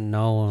get face. it. Yeah,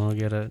 no one will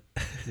get it.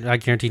 I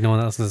guarantee no one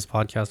that listens to this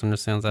podcast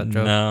understands that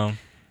joke.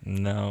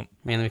 No.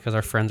 Mainly because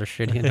our friends are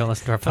shitty and don't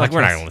listen to our podcast. Like,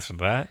 we're not gonna listen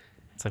to that.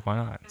 It's like, why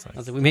not? It's I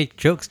was like, we make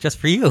jokes just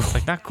for you.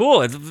 like not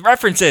cool. It's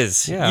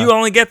references. Yeah. You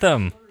only get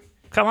them.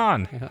 Come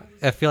on.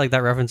 I feel like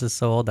that reference is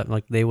so old that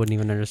like they wouldn't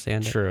even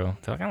understand it. True.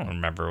 They're like, I don't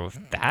remember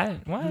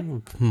that.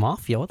 What?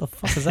 Mafia? What the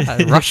fuck is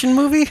that? A Russian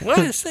movie? What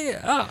is it?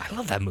 Oh, I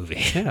love that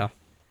movie. Yeah.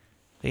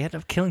 They end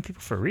up killing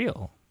people for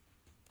real.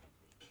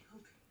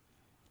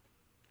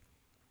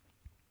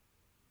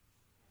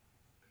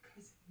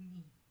 because of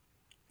me.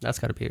 That's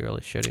got to be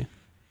really shitty.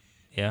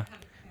 Yeah.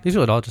 These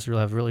people all just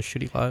really have really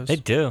shitty lives. They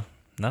do.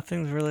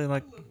 Nothing's really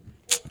like.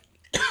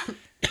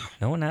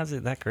 No one has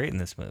it that great in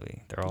this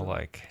movie. They're all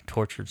like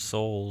tortured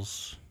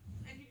souls.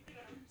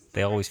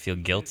 They always feel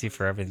guilty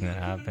for everything that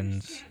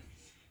happens.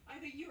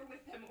 Either you're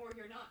with them or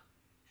you're not.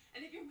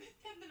 And if you're with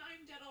them, then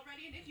I'm dead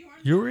already. And if you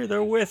aren't, You're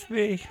either with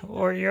me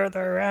or you're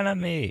their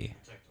enemy.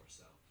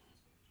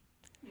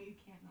 no, you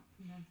can't not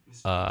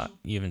from them.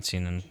 You haven't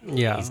seen him.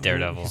 Yeah. He's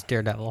Daredevil. He's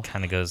Daredevil.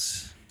 Kind of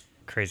goes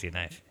crazy at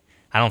night.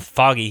 I don't.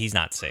 Foggy, he's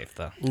not safe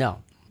though.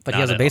 No. But Not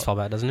he has a at baseball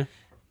bat, doesn't he?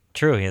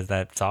 True, he has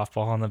that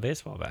softball on the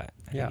baseball bat.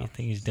 Yeah. I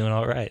think he's doing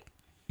all right.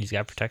 He's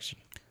got protection.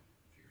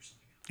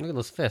 Look at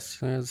those fists.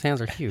 His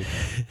hands are huge.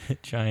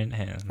 Giant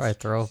hands. Probably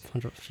throw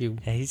a few.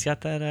 Yeah, he's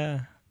got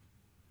that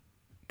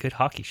good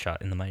hockey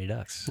shot in the Mighty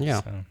Ducks.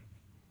 Yeah. So.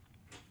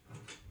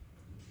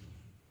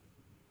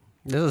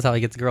 This is how he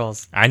gets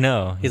girls. I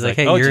know. He's like,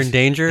 hey, "Oh, you're just-" in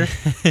danger.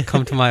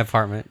 Come to my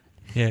apartment.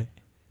 Yeah.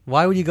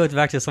 Why would you go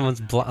back to someone's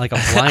like a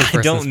blind I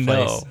person's don't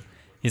know. place?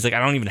 He's like, I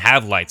don't even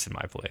have lights in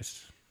my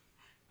place.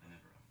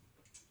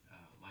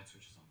 Light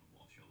switches on the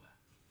wall to your left.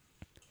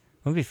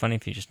 It would be funny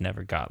if he just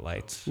never got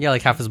lights. Yeah,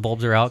 like half his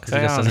bulbs are out because he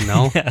I just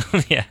don't- doesn't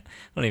know. yeah, I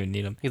don't even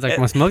need them. He's like,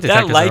 my smoke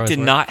detectors That are light always did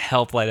working. not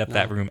help light up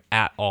that room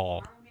at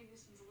all. Maybe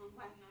this one's a little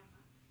wet and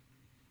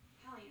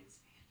I'm a Hellions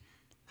fan.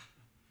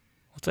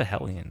 What's a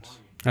Hellions?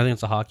 I think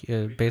it's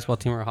a baseball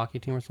team or a hockey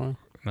team or something.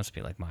 It must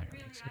be like minor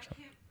leagues or I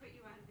something. can't put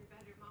you out of your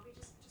bedroom. I'll be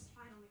just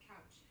fine on the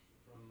couch.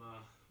 From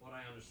what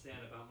I understand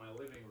about my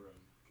living room,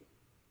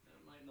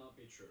 that might not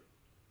be true.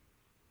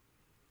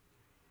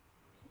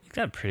 He's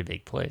got a pretty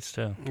big place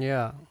too.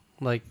 Yeah,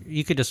 like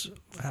you could just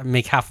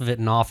make half of it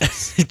an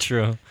office.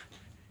 True.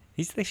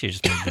 They should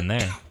just moved in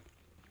there.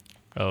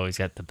 Oh, he's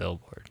got the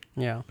billboard.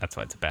 Yeah. That's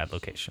why it's a bad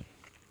location.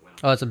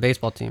 Oh, it's a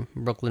baseball team,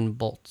 Brooklyn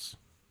Bolts.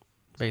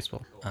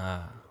 Baseball.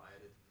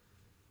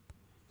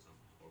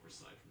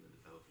 Oversight from the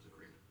developer's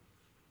agreement.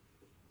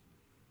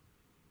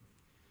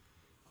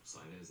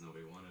 Upside is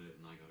nobody wanted it,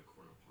 and I got a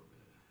corner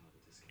apartment at a hell of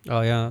a discount.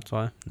 Oh yeah, that's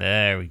why.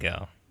 There we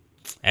go.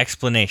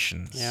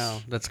 Explanations. Yeah,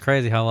 that's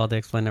crazy how well they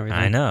explain everything.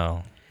 I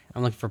know.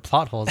 I'm looking for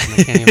plot holes and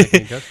they can't even make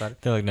any jokes about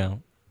it. They're like,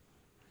 no.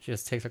 She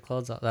just takes her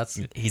clothes off. That's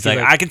He's like,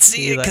 I can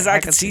see he's it because like, I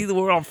can see the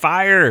world on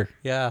fire.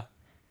 Yeah.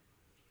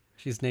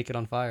 She's naked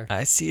on fire.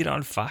 I see it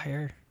on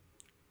fire.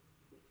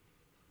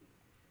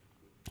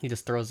 He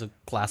just throws a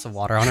glass of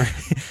water on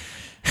her.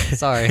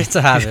 Sorry, it's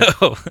a habit.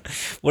 No.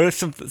 What if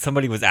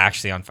somebody was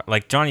actually on fire?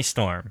 Like Johnny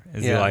Storm.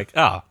 Is he Yeah. like,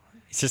 oh,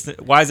 it's just,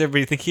 why does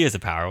everybody think he has a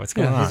power? What's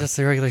going Yeah, on? he's just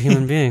a regular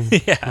human being.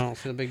 Yeah. I don't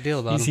see the big deal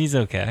about him. He's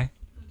okay.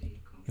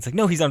 It's like,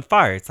 no, he's on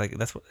fire. It's like,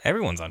 that's what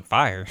everyone's on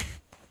fire.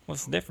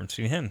 What's the difference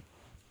between him?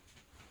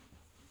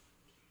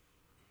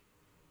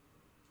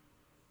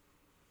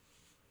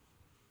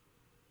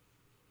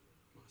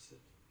 What's it?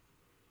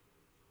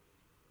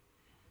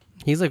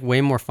 He's like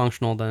way more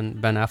functional than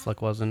Ben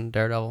Affleck was in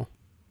Daredevil.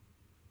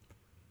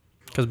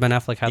 Because Ben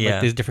Affleck had Yeah.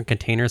 like these different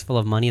containers full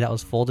of money that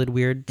was folded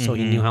weird, so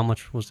he knew how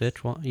much was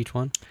each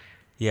one.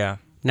 Yeah.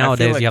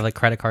 Nowadays, you have like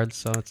credit cards,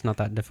 so it's not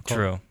that difficult.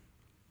 True.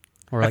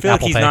 Or I like feel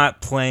Apple like he's Pay.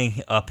 not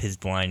playing up his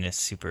blindness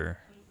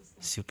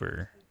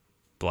super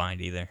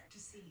blind either.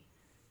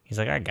 He's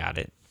like, I got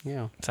it.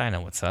 Yeah. So I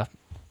know what's up.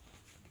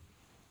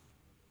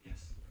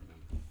 Yes,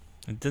 remember.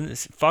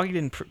 Foggy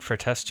didn't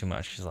protest too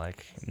much. He's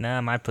like,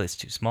 nah, my place is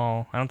too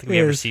small. I don't think we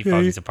ever see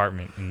Foggy's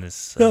apartment in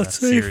this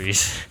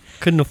series.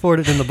 Couldn't afford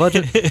it in the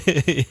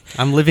budget.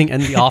 I'm living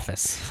in the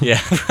office. Yeah,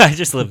 I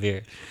just live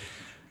here.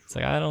 It's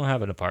like, I don't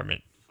have an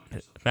apartment.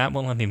 Matt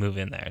won't let me move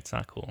in there. It's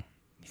not cool.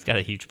 He's got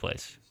a huge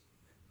place.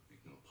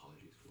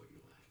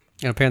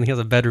 And apparently he has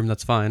a bedroom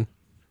that's fine.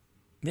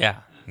 Yeah,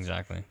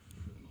 exactly.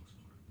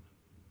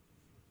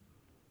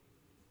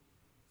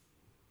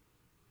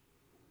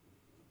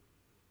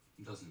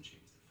 It doesn't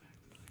change the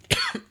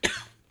fact that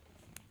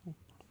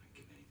I'd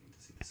give anything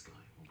to see the sky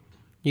one more time.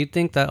 You'd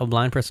think that a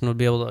blind person would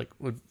be able to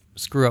would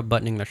screw up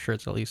buttoning their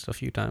shirts at least a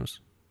few times.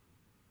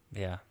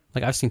 Yeah.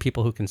 Like I've seen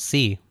people who can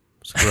see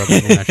screw up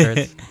buttoning their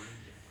shirts.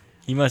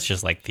 He must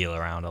just like feel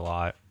around a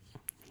lot.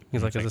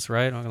 He's like, is this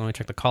right? Okay, let me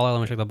check the collar.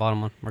 Let me check the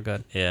bottom one. We're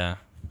good. Yeah.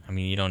 I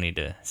mean, you don't need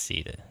to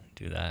see to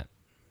do that.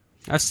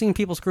 I've seen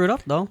people screw it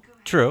up though.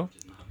 True.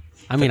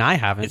 I mean, I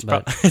haven't, It's,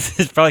 but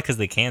it's probably because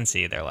they can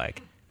see. They're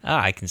like,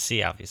 I can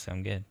see, obviously.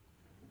 I'm good.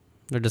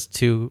 they're just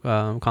too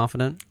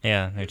confident.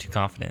 Yeah, they're too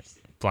confident.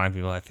 Blind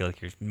people, I feel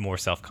like you're more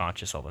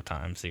self-conscious all the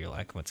time. So you're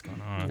like, what's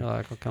going on? You're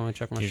like, okay, let me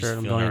check my You're shirt a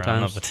just feeling billion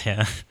around, times. but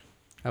yeah.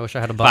 I wish I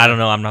had a But button. I don't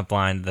know. I'm not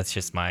blind. That's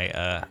just my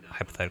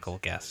hypothetical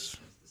guess.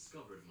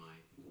 Discovered my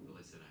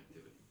illicit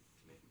activity.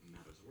 To make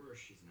matters worse,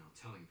 she's now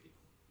telling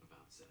people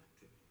about said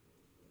activity.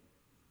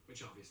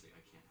 Which obviously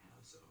I can't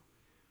have, so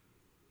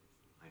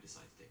I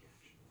decide to take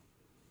action.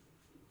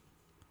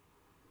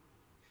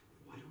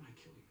 Why don't I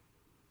kill you?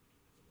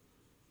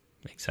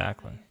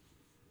 Exactly.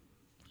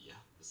 Yeah,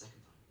 the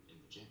second time in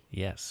the gym.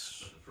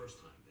 Yes. But the first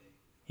time they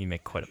You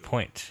make quite a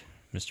point,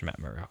 Mr. Matt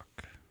Murdock.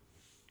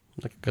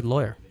 Like a good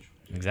lawyer.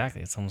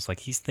 Exactly. It's almost like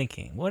he's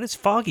thinking, what is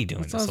Foggy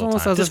doing It's this whole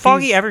almost time? as Does if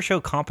Foggy he's- ever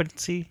show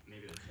competency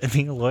at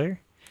being a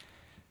lawyer?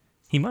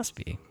 He must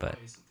be, but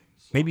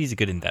maybe he's a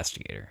good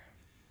investigator.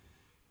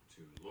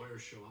 to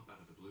lawyers show up out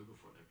of the blue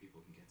before their people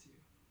can get to you.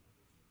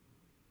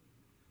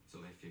 So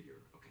they figure,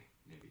 okay,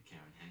 maybe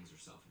Karen hangs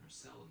herself in her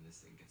cell and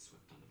this thing gets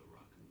swept under the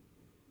rug.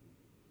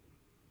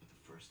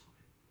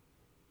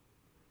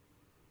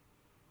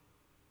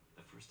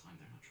 But the first time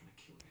they're not trying to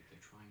kill you,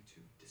 they're trying to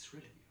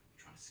discredit you,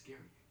 they're trying to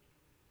scare you.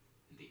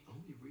 And the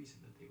only reason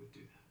that they would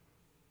do that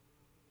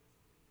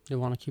They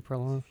want to keep her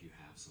is alive. if you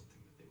have something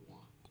that they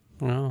want.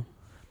 No.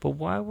 But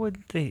why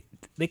would they?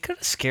 They could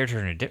have scared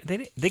her.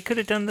 They could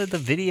have done the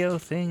video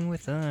thing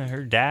with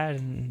her dad,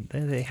 and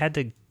they had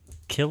to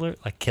kill her,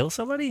 like kill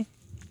somebody.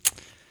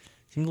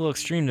 Seems a little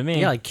extreme to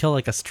me. Yeah, like kill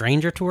like a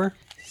stranger to her.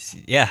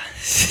 Yeah,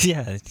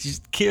 yeah.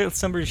 Just kill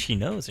somebody she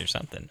knows or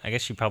something. I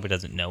guess she probably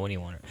doesn't know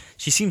anyone.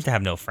 She seems to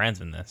have no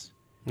friends in this.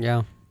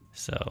 Yeah.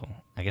 So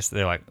I guess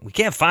they're like, we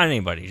can't find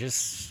anybody.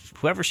 Just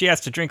whoever she has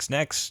to drinks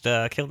next,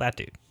 kill that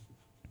dude.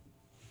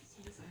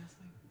 So I asked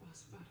my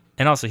boss about it.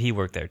 And also, he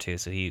worked there too,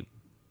 so he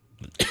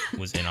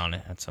was in on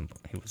it at some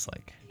point. He was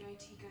like, The IT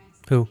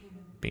guys Who?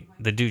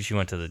 the dude she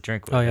went to the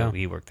drink with. Oh, yeah.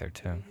 He worked there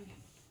too.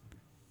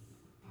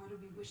 Part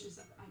of me wishes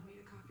I made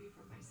a copy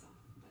for myself,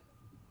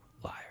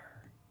 but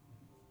Liar.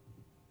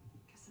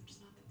 guess I'm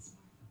just not that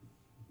smart.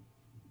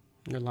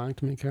 You're lying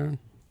to me, Karen.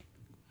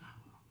 Oh,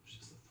 well, it's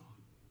just a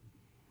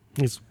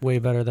thought. He's way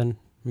better than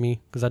me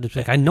because I'd just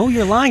be like, I know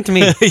you're lying to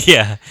me.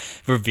 Yeah,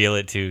 reveal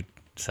it too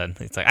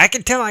suddenly. It's like, I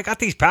can tell I got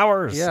these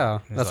powers. Yeah,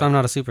 It's that's like, why I'm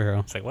not a superhero.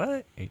 It's like, what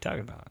are you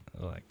talking about?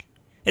 Like,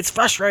 it's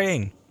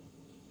frustrating.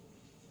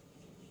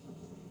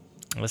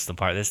 What's the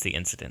part? This is the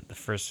incident. The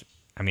first,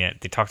 I mean,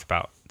 they talked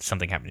about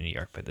something happened in New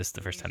York, but this is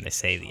the first time they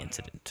say the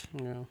incident.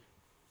 Yeah.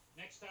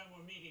 Next time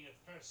we're meeting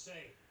at First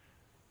Say.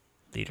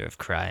 Leader of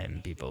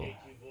crime, people. You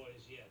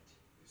boys yet.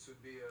 This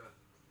would be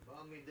a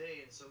balmy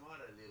day in Samara,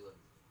 Leland.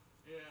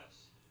 Yes,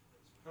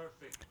 it's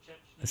perfect.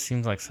 This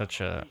seems like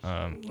such a.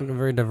 Like a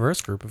very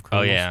diverse group of Oh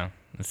criminals. yeah,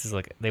 this is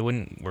like they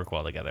wouldn't work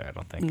well together. I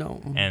don't think. No.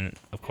 And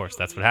of course,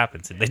 that's what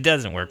happens. It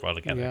doesn't work well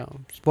together. Yeah.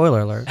 Spoiler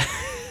alert.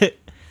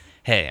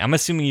 Hey, I'm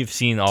assuming you've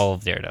seen all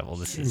of Daredevil.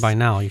 This is By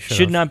now, you should.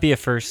 should not be a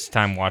first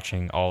time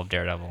watching all of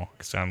Daredevil,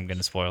 because I'm going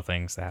to spoil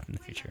things that happen in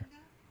the future.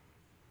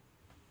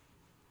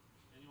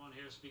 Anyone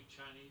here speak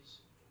Chinese?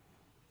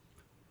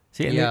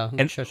 See, and Yeah,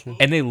 they, shush.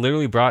 and they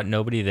literally brought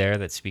nobody there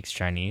that speaks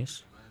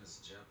Chinese.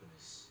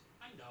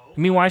 I know. I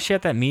mean, why is she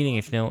at that meeting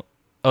if no?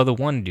 Oh, the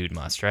one dude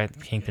must, right?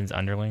 Kingpin's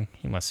underling.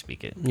 He must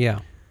speak it.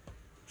 Yeah.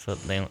 So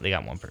they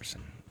got one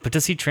person. But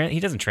does he? He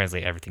doesn't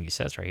translate everything he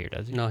says right here,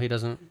 does he? No, he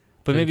doesn't.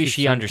 But maybe He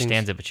she keeps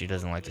understands things- it, but she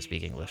doesn't like to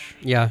speak English.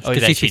 Yeah, Oh,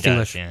 because that she she speaks does.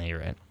 English. Yeah, you're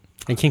right.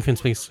 And Kingpin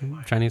speaks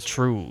Chinese.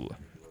 True.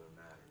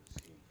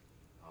 He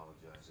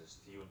apologizes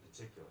to you in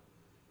particular,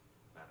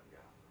 Madam Gao.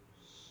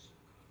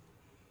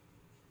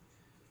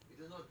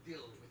 We do not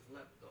deal with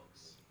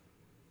lapdogs.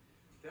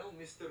 Tell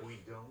Mr. We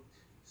don't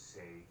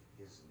say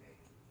his name.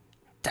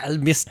 Tell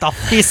Mr.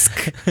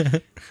 Fisk.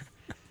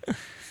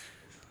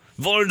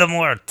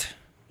 Voldemort.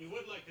 He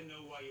would like to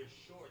know why you're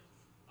short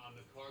on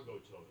the cargo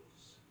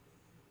totals.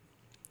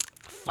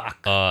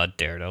 Fuck.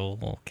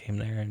 Daredevil came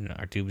there, and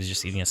our dude was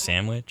just eating a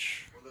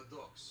sandwich. For the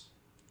dogs.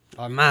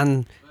 Our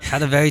man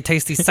had a very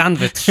tasty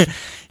sandwich.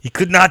 He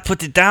could not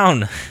put it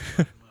down.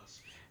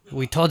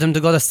 We told him to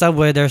go to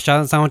Subway. Their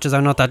sandwiches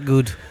are not that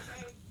good.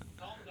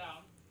 Calm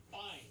down.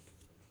 Fine.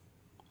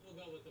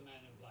 We'll go with the Man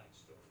in Black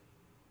story.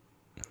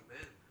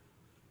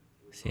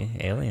 See,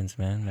 aliens,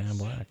 man in black. I'm on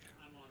board.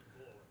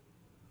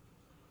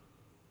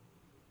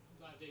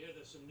 Glad to hear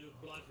there's some new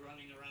blood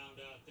running around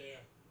out there.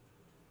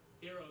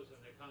 Heroes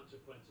and their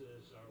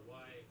consequences are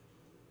why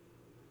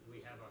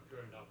we have our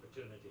current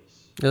opportunities.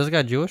 Is this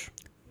guy Jewish?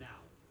 Now,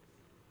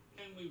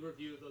 can we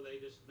review the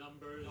latest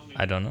numbers?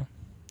 I don't know,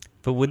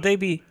 but would they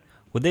be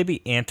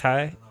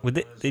anti? Would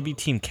they be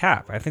Team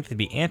Cap? I think they'd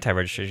be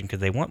anti-registration because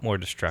they want more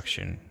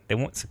destruction. They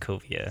want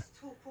Sokovia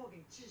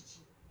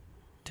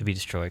to be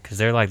destroyed because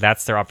they're like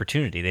that's their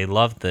opportunity. They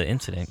love the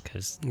incident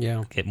because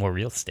Yeah. get more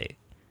real estate.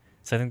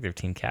 So I think they're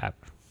Team Cap.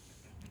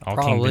 All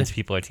Probably. Kingpin's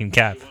people are Team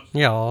Cap.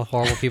 Yeah, all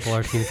horrible people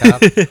are Team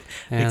Cap,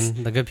 and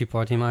the good people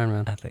are Team Iron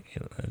Man. I think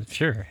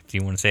sure if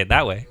you want to say it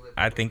that way.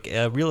 I think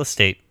real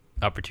estate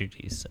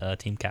opportunities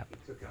Team Cap.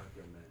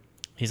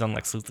 He's on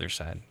Lex Luthor's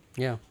side.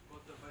 Yeah.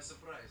 Caught them by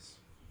surprise.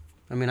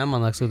 I mean, I'm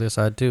on Lex Luthor's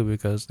side too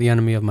because the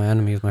enemy of my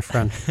enemy is my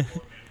friend.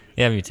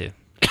 Yeah, me too.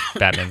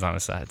 Batman's on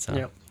his side, so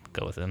Yep.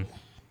 go with him.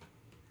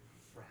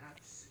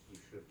 Perhaps you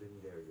should have been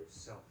there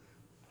yourself.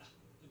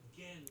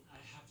 Again, I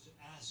have to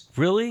ask.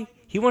 Really?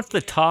 He wants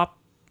the top,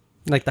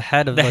 Like the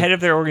head of the head of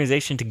their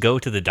organization to go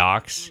to the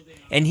docks,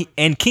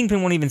 and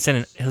Kingpin won't even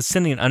he's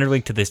sending an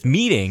underling to this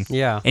meeting.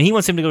 Yeah. And he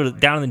wants him to go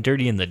down in the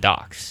dirty in the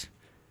docks.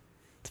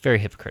 It's very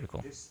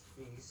hypocritical. This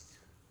feast,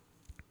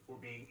 we're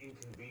being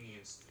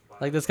inconvenienced by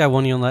Like this guy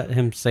won't even let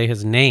him say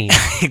his name.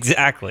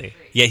 Exactly.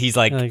 Yeah, he's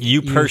like, Like,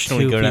 you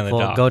personally two go down the people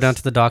docks. Go down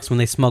to the docks when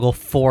they smuggle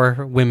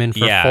 4 women for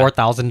Yeah.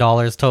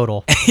 $4,000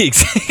 total.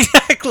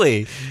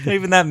 Exactly. Not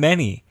even that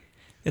many.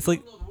 It's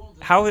like,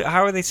 how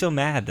are they so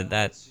mad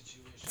that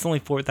it's only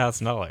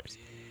 $4,000?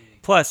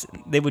 Plus,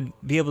 they would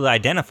be able to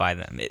identify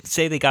them.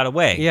 Say they got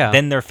away. Yeah.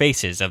 Then their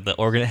faces of the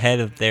head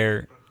of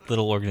their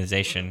little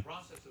organization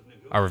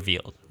are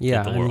revealed. to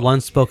Yeah, the and world.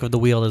 one spoke of the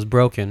wheel is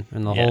broken,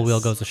 and the whole Yes. wheel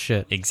goes to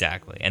shit.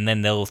 Exactly. And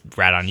then they'll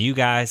rat on you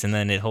guys, and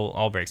then it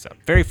all breaks up.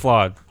 Very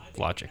flawed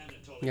logic.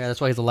 Yeah, that's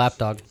why he's a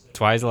lapdog. That's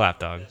why he's a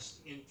lapdog.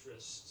 Best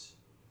interest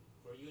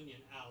for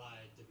Union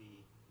allied to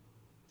be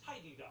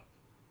tidied up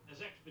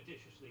as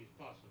expeditiously as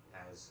possible.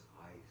 as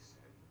I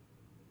said.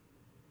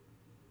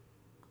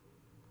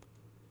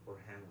 We're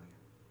handling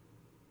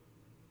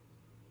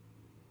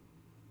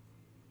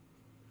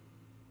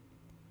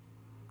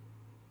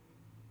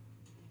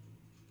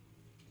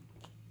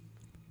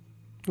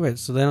it. Wait,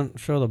 so they don't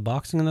show the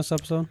boxing in this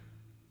episode?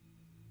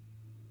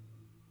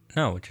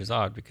 No, which is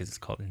odd because it's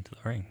called Into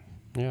the Ring.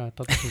 Yeah, I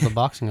thought this was the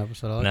boxing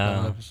episode. I like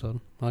No. that episode.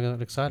 I got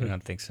I excited.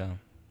 don't think so.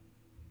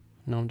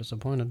 No, I'm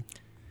disappointed.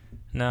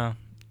 No,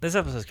 this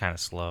episode's kind of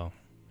slow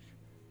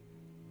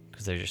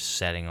because they're just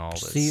setting all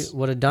this. See,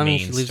 what a dummy.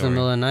 She main leaves in story. the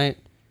middle of the night.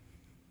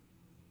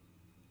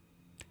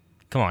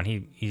 Come on,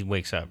 he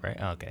wakes up, right?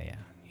 Okay,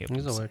 yeah.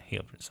 He's alert. He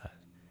opens his eyes.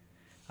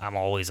 I'm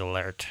always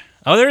alert.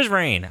 Oh, there's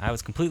rain. I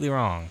was completely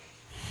wrong.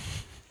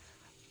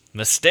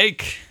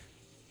 Mistake.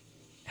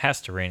 Has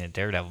to rain a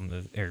Daredevil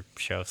movie or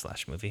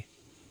show/movie.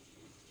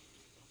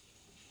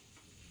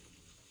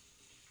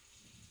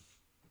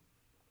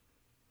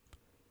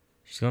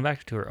 She's going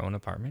back to her own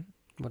apartment.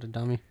 What a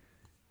dummy.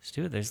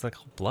 Dude, there's like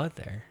blood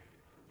there.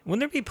 Wouldn't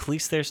there be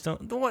police there still?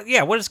 What?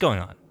 Yeah, what is going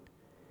on?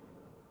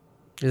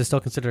 Is it still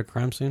considered a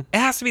crime scene? It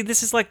has to be.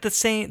 This is like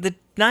the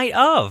night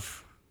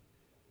of,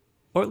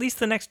 or at least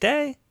the next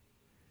day,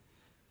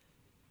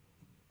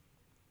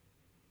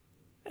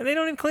 and they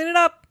don't even clean it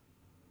up.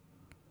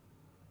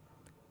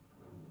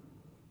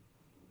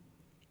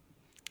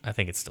 I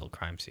think it's still a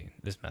crime scene.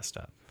 It's messed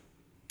up.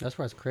 That's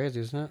why it's crazy,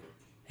 isn't it?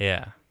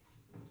 Yeah,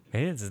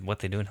 maybe this is what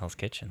they do in Hell's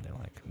Kitchen. They're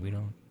like, we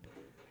don't.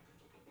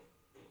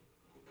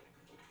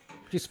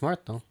 She's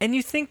smart, though. And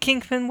you think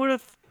Kingpin would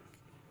have?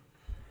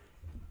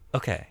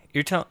 Okay,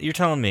 you're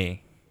telling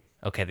me,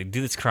 okay, they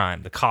do this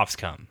crime. The cops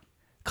come.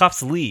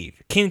 Cops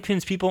leave.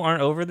 Kingpin's people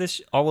aren't all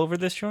over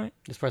this joint.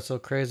 This part's so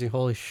crazy.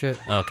 Holy shit.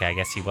 Okay, I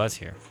guess he was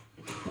here.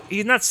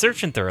 He's not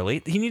searching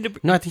thoroughly. He needed to.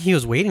 No, I think he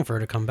was waiting for her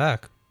to come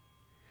back.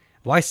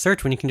 Why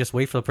search when you can just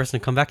wait for the person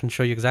to come back and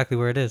show you exactly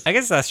where it is? I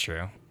guess that's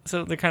true.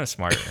 So they're kind of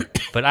smart.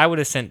 But I would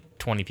have sent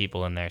 20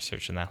 people in there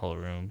searching that whole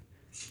room.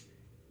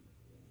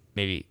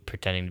 Maybe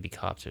pretending to be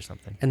cops or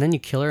something. And then you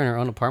kill her in her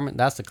own apartment?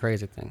 That's the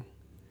crazy thing.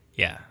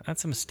 Yeah,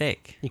 that's a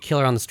mistake. You kill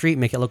her on the street,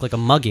 make it look like a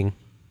mugging.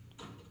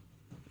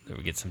 There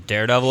we get some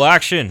Daredevil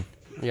action.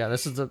 Yeah,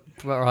 this is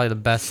probably the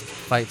best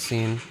fight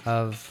scene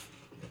of...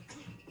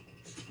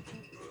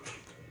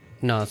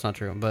 No, that's not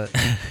true, but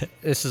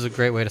this is a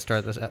great way to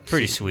start this episode.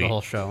 Pretty sweet. The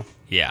whole show.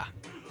 Yeah.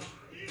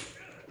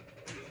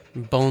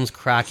 Bones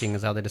cracking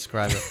is how they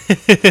describe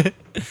it.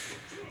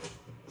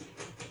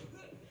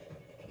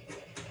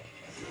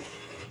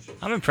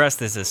 I'm impressed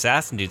this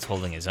assassin dude's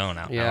holding his own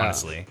out, Yeah.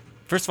 honestly.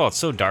 First of all, it's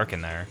so dark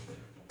in there.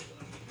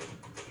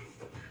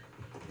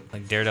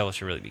 Like, Daredevil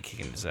should really be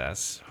kicking his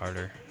ass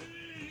harder.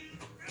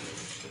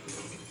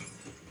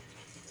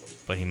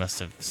 But he must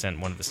have sent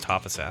one of his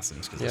top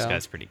assassins, because this Yeah.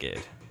 guy's pretty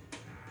good.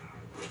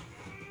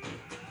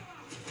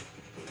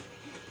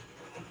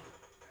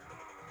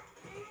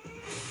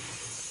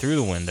 through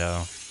the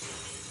window.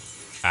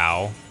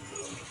 Ow.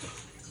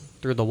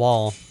 Through the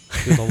wall.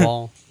 Through the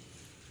wall.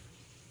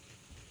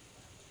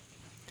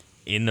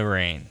 In the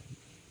rain.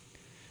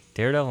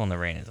 Daredevil in the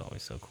rain is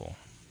always so cool.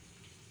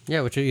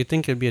 Yeah, which you'd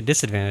think would be a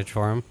disadvantage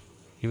for him,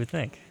 You would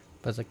think.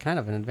 but it's a kind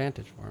of an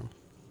advantage for him.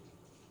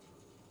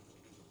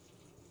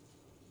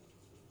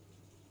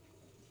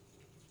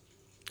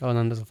 Oh, and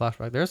then there's a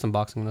flashback. There's some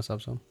boxing in this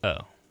episode. Oh.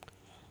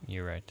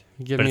 You're right.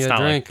 Give but me it's a not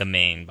drink. like the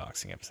main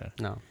boxing episode.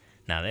 No.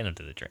 No, they don't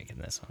do the drink in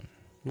this one.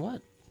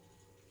 What?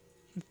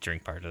 The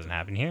drink part doesn't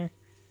happen here.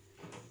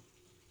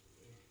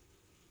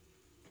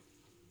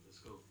 Let's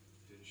go.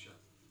 Finish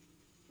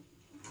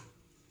up.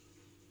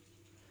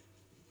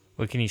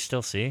 What, can you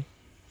still see?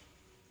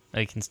 Oh,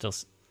 you can still...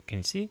 Can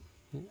you see?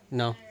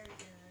 No.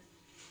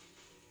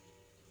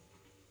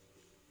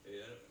 Hey,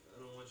 I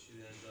don't want you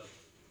to end up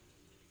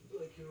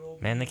like your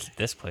old Man, they keep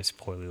this place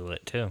poorly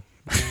lit, too.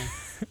 I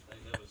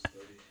never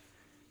studied.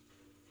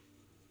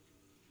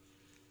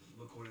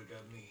 Look what it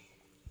got me.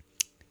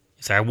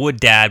 So I would,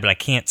 Dad, but I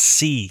can't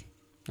see.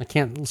 I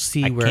can't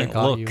see I where can't it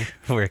got look you.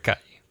 where it got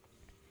you.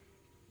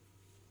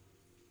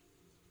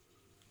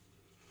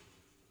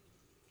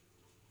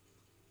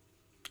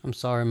 I'm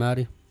sorry,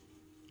 Maddie.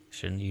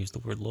 Shouldn't use the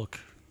word look.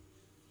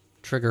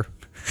 Trigger.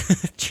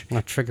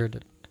 I triggered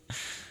it.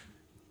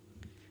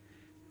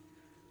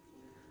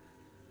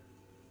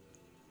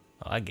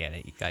 Oh, I get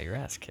it. You got your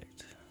ass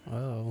kicked.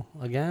 Oh,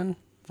 again?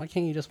 Why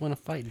can't you just win a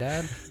fight,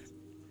 Dad?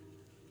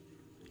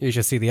 You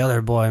should see the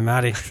other boy,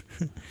 Maddie.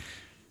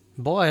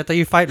 Boy, I thought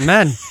you fight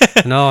men.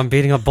 No, I'm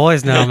beating up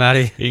boys now,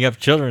 Maddie. Beating up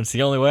children. It's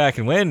the only way I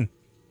can win.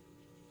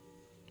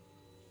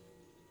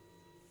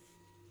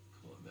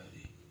 Come on,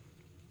 Maddie.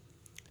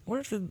 What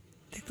if think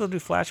they'll do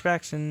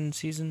flashbacks in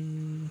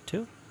season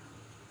 2?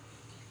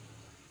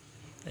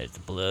 There's the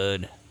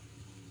blood.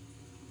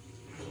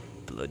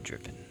 Blood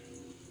dripping.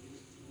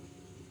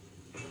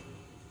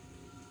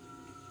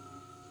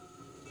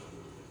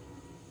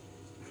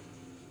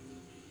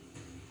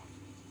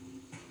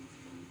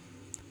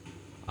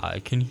 I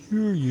can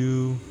hear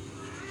you.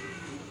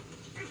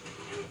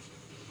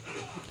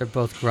 They're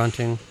both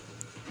grunting.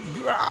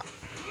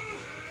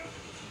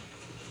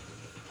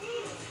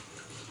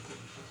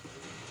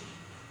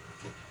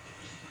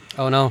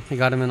 Oh no, he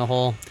got him in the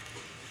hole.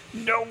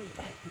 No.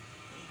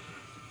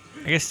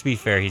 I guess to be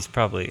fair, he's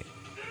probably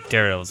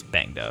Daredevil's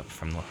banged up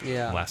from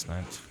last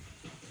night's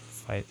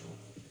fight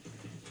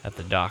at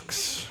the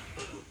docks.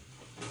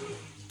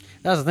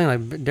 That's the thing,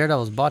 like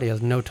Daredevil's body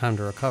has no time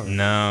to recover.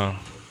 No.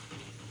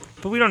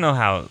 But we don't know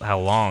how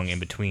long in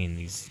between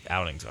these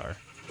outings are.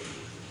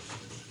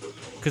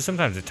 Because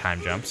sometimes the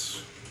time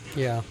jumps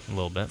Yeah. a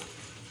little bit.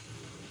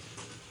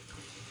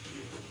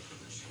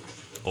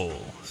 Oh,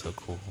 so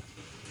cool.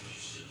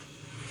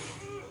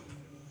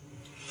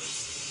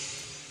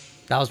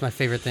 That was my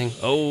favorite thing.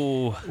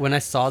 Oh. When I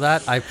saw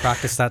that, I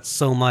practiced that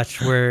so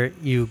much where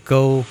you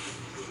go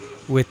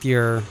with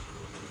you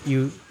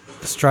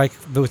strike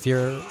with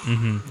your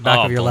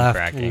back of your bone left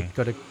cracking. and you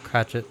go to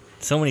catch it.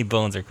 So many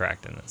bones are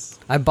cracked in this.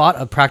 I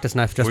bought a practice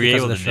knife just Were you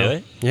because able of the to show. do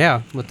it?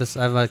 Yeah, with this,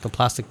 I have like a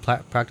plastic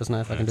practice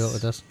knife. I can do it Nice.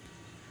 with this.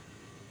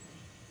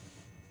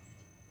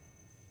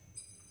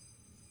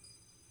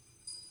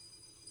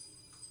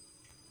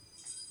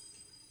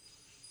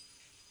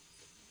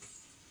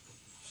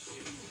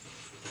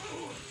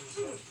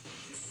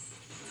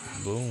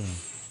 Boom.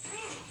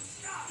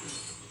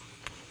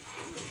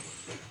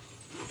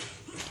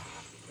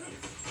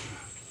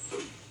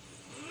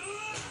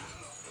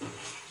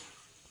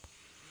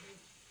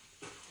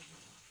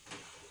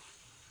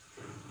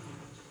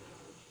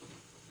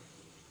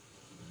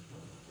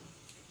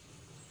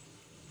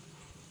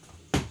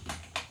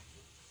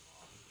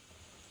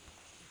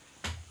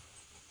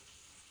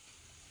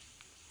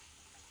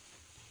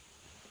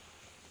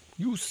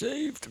 You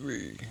saved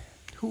me.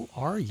 Who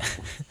are you?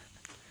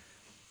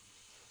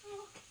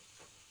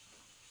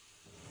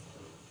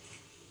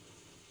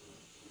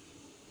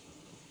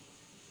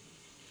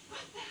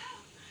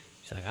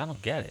 She's like, I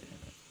don't get it.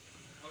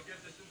 I'll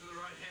get this into the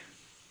right hands.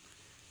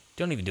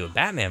 Don't even do a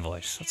Batman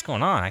voice. What's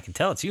going on? I can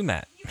tell it's you,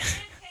 Matt.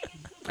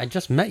 I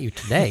just met you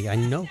today. I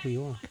know who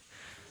you are.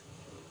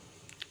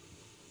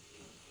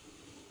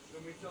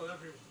 Let me tell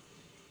everyone.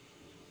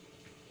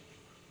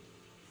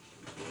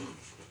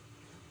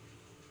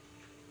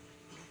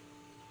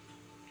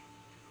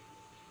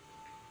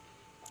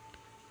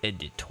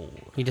 Editor.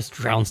 He just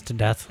drowns to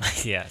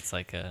death. Yeah, it's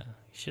like, you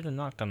should have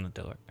knocked on the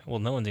door. Well,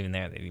 no one's even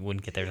there. They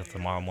wouldn't get there till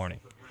tomorrow morning.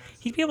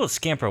 He'd be able to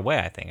scamper away,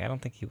 I think. I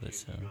don't think he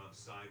was... Gone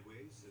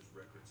sideways, his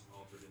records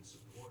altered in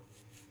support.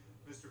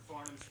 Mr.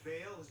 Farnham's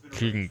bail has been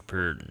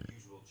Kingpin. arranged through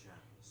usual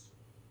channels.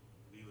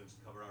 Leland's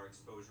cover our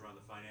exposure on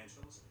the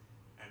financials,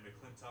 and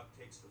McClintock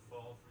takes the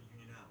fall for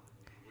Union Allen.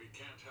 We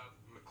can't have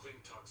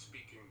McClintock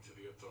speaking to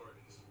the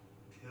authorities.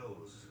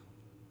 Pills.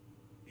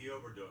 He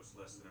overdosed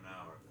less than an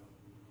hour ago.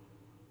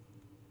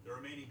 The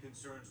remaining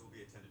concerns will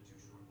be attended to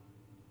shortly.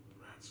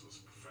 Rance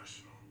was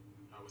professional.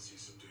 How was he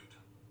subdued?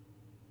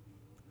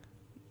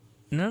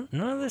 None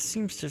of this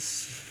seems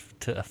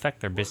to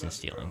affect their business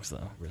dealings,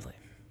 though, really.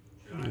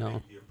 Should I No.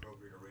 make the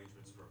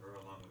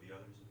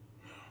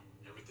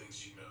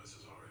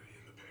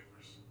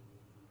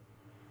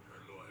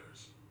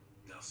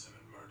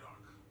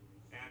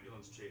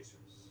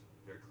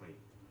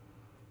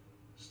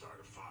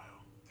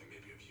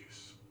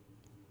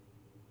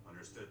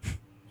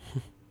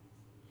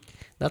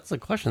That's the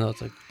question, though.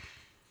 It's like,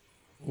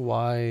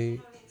 why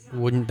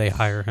wouldn't they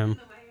hire him?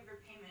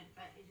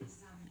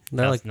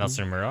 They're like,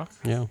 Nelson Murdoch?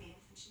 yeah,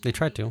 they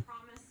tried to.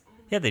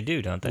 Yeah, they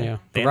do, don't they? Yeah,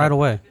 They but right end up-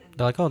 away.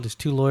 They're like, oh, these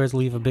two lawyers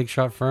leave a big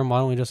shot firm. Why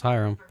don't we just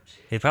hire them?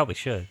 They probably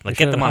should. Like, We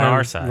get them should've on hired our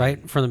them side.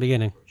 right from the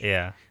beginning.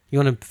 Yeah. You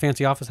want a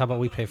fancy office? How about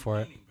we pay for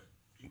it?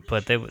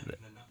 But they would.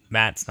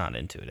 Matt's not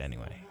into it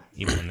anyway,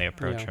 even when they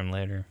approach Yeah. him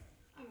later.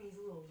 I mean, he's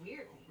a little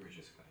weird. We're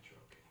just glad you're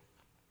okay.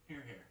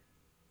 Here, here.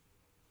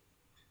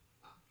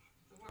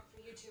 If it weren't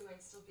for you two,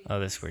 I'd still be. Oh,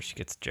 this is where she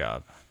gets a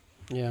job.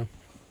 Yeah.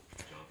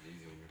 Job's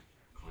easy when your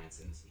client's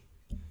innocent.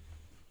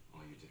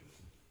 All you did was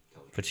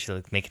tell the But truth. she's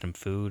like making him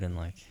food and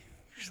like,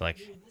 she's like,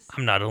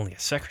 I'm not only a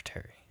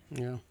secretary.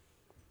 Yeah.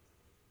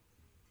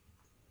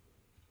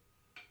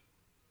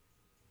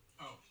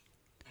 Oh,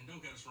 and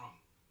don't get us wrong.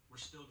 We're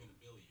still gonna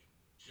bill you.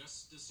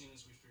 Just as soon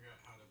as we figure out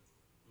how to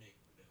make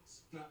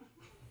bills.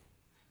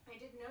 I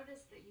did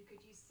notice that you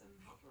could use some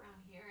help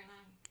around here, and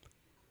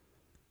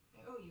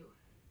I owe you.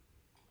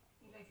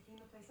 You'd like to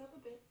clean the place up a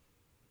bit.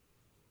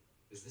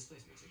 Is this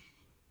place missing?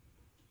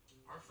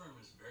 Our firm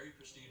is very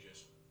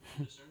prestigious.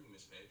 Discerning,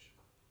 Miss Page.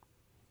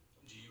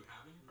 Do you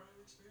have any prior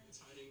experience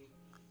hiding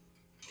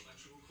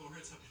electrical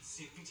cords up in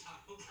ceiling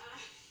tiles?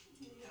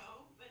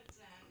 No, but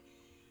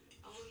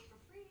I'll work for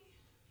free.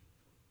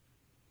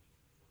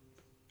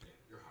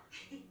 You're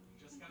hired. You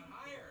just got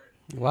hired.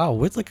 Wow,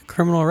 with like a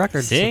criminal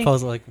record, See?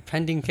 supposedly, like a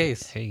pending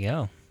case. There you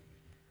go.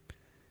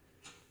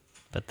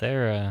 But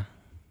their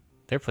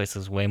place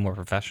is way more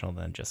professional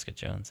than Jessica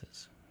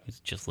Jones's. Who's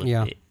just lived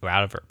Yeah.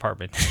 out of her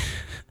apartment.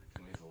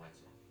 Leave the lights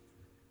on.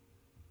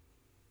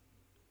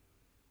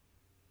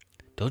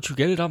 Don't you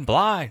get it? I'm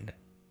blind.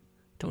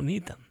 Don't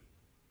need them.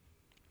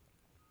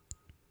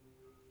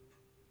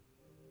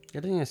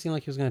 It didn't even seem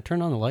like he was going to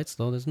turn on the lights,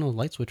 though. There's no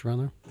light switch around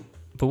there.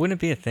 But wouldn't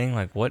it be a thing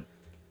like what?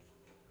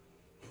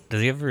 Does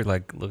he ever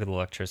like look at the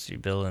electricity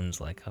bill and is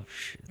like, oh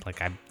shit,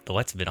 like the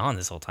lights have been on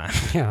this whole time.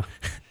 Yeah.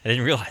 I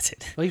didn't realize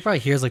it. Well, he probably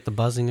hears like the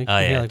buzzing. You Oh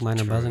can hear yeah, like minor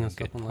true. buzzing and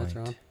stuff Good when the lights are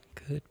on. point.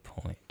 Good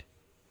point.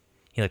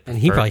 He like And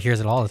he prefer- probably hears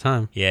it all the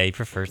time. Yeah, he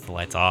prefers the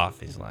lights off.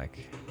 He's like,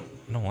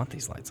 I don't want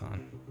these lights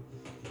on.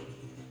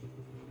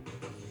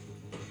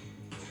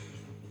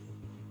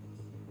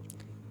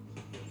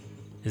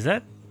 Is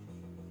that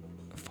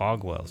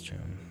Fogwell's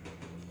gym?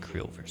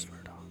 Creel versus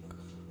Murdoch.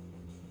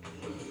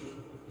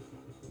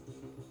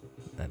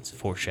 That's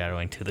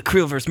foreshadowing to the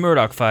Creel versus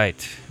Murdoch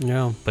fight.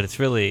 Yeah. But it's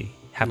really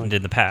happened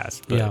in the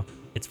past. But Yeah.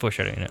 it's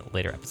foreshadowing in a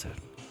later episode.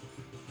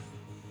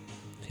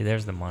 See,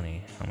 there's the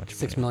money. How much?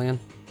 6 money? million.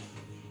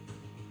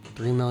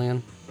 3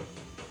 million.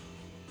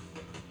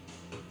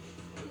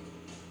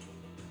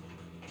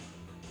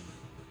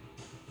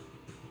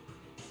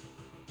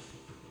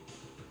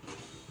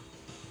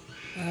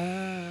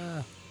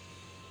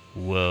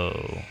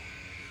 Whoa.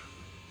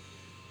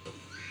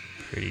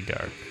 Pretty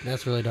dark.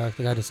 That's really dark.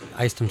 The guy just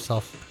iced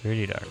himself.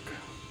 Pretty dark.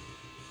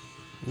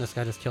 And this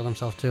guy just killed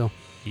himself, too.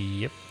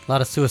 Yep. A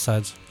lot of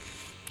suicides,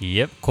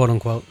 Yep. quote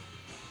unquote.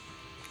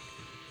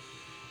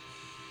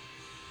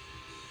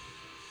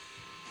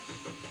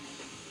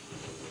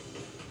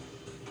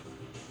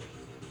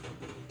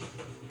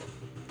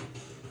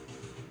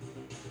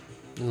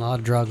 And a lot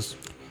of drugs.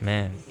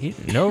 Man,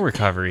 no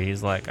recovery.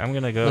 He's like, I'm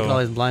gonna go. Look at all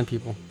these blind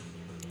people.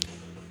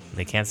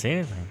 They can't see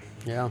anything.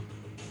 Yeah.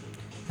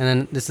 And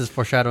then this is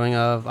foreshadowing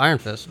of Iron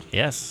Fist.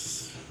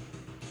 Yes.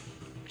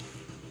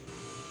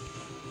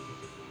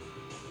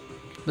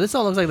 But this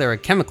all looks like they were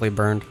chemically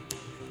burned.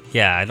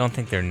 Yeah, I don't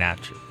think they're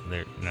naturally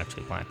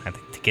blind. I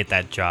think to get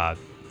that job,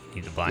 you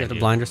need to blind You have to you.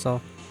 blind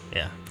yourself.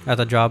 Yeah. At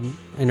the job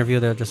interview,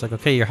 they're just like,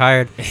 okay, you're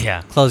hired.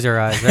 Yeah. Close your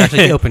eyes. They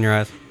actually open your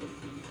eyes.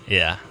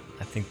 Yeah.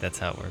 I think that's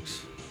how it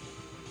works.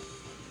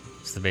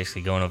 So they're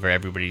basically going over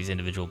everybody's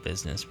individual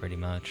business, pretty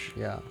much.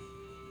 Yeah.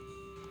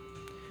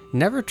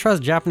 Never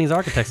trust Japanese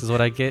architects is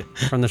what I get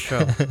from the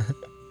show.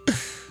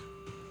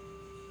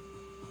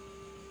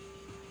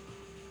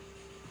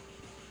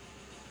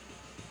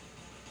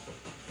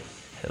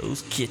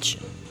 Hell's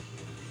Kitchen.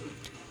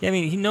 Yeah, I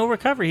mean, no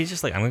recovery. He's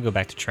just like, I'm gonna go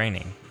back to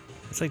training.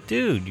 It's like,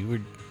 dude, you were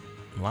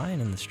lying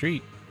in the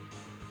street.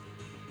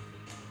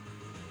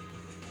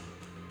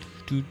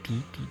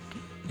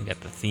 They got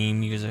the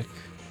theme music.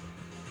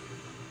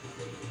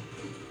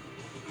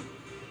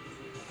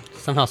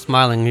 Somehow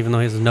smiling even though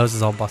his nose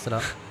is all busted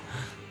up.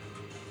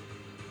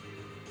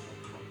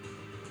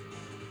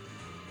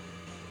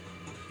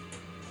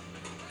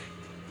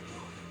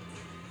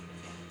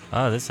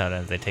 Oh, this is how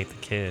they take the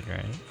kid,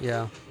 right?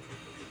 Yeah.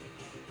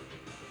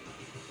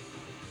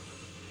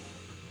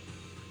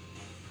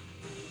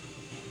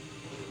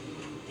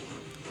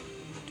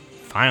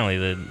 Finally,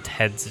 the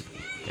heads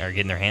are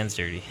getting their hands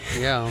dirty.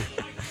 Yeah.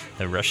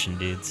 The Russian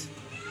dudes.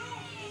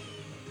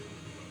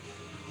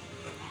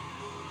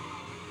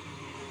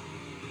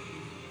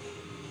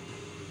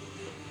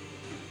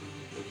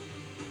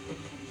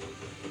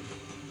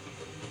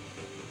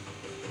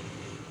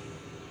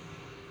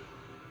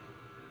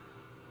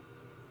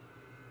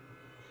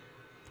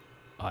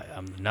 I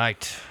am the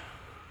knight.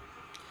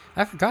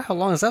 I forgot how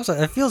long this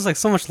episode. It feels like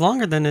so much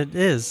longer than it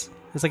is.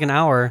 It's like an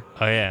hour,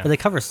 Oh yeah. but they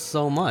cover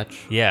so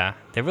much. Yeah,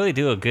 they really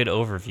do a good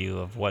overview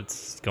of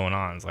what's going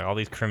on. It's like all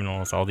these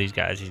criminals, all these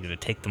guys, he's going to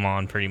take them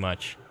on pretty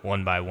much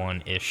one by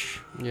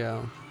one-ish.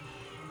 Yeah.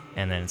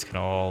 And then it's going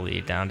to all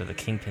lead down to the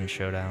Kingpin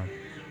showdown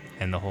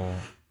and the whole...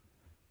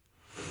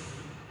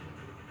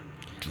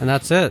 And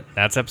that's it.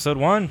 That's episode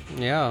 1,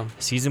 Yeah.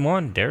 season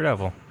 1,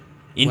 Daredevil.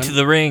 Into When-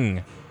 the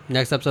ring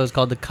Next episode is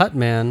called The Cut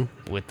Man.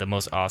 with the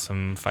most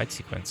awesome fight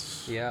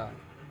sequence. Yeah.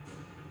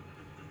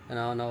 And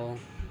I don't know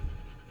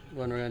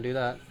when we're going to do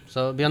that.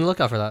 So be on the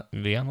lookout for that.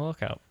 Be on the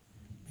lookout.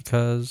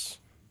 Because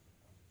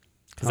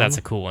Because that's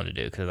a cool one to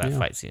do, because that Yeah.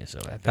 fight scene is so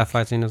epic. that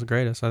fight scene is the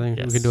greatest. I think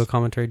we Yes. could do a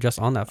commentary just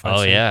on that fight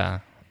Oh, scene. yeah.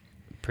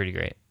 Pretty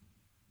great.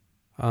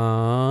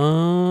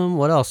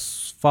 What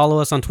else? Follow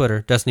us on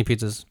Twitter, Destiny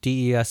Pizzas,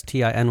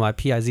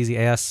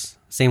 DESTINYPIZZAS.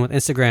 Same with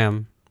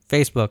Instagram,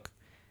 Facebook.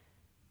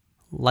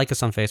 Like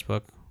us on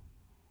Facebook.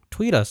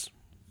 Tweet us.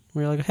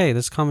 We're like, hey,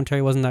 this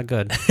commentary wasn't that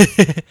good.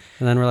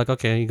 And then we're like,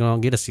 okay, you're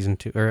gonna get a season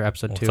 2 or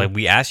episode Well, 2. it's like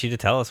we asked you to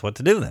tell us what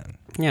to do then.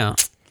 Yeah.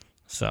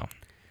 So,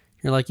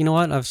 You're like, you know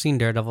what? I've seen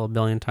Daredevil a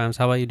billion times.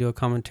 How about you do a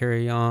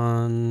commentary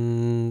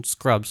on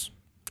Scrubs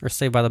or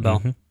Saved by the Bell?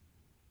 Mhm.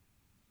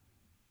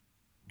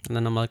 And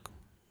then I'm like,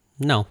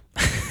 no.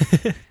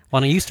 Why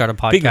don't you start a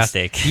podcast? Big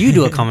mistake. You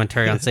do a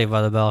commentary on Saved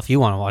by the Bell if you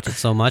want to watch it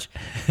so much.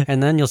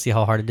 And then you'll see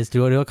how hard it is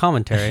to do a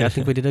commentary. I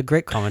think we did a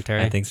great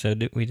commentary I think so.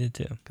 We did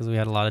too. because we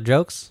had a lot of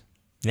jokes,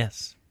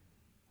 Yes.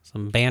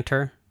 some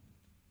banter,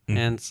 Mhm.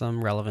 and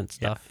some relevant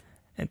stuff.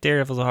 And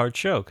Daredevil's a hard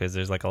show because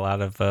there's like a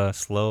lot of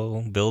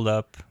slow build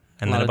up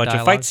and A lot then a of bunch of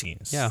dialogue. fight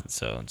scenes. Yeah.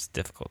 So it's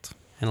difficult.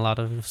 And a lot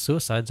of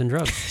suicides and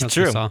drugs. as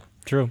we True. saw.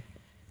 True.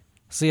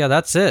 So yeah,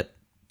 that's it.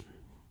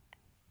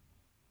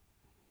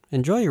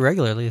 Enjoy your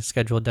regularly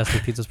scheduled Destiny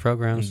Pizzas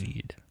programs.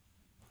 Indeed.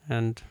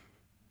 And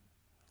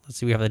let's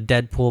see, we have the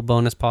Deadpool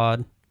bonus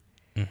pod.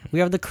 We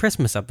have the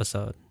Christmas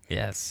episode.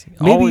 Yes.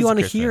 Maybe Always you want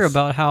to hear Christmas.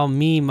 about how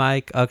me,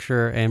 Mike,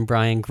 Uksher, and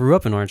Brian grew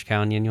up in Orange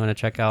County, and you want to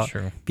check out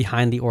Sure.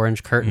 Behind the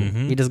Orange Curtain.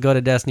 Mhm. You just go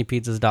to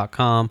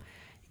DestinyPizzas.com,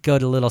 go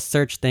to the little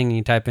search thing, and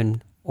you type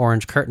in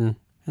Orange Curtain,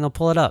 and they'll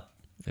pull it up.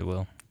 It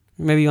will.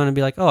 Maybe you want to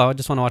be like, oh, I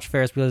just want to watch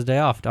Ferris Bueller's Day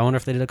Off. I wonder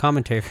if they did a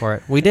commentary for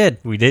it. We did.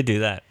 We did do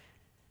that.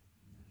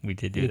 We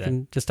did do You that.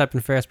 can just type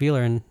in Ferris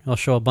Bueller, and it'll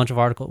show a bunch of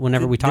articles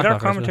whenever we talk did our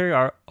about Ferris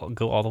Bueller. commentary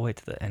go all the way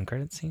to the end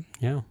credit scene?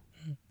 Yeah.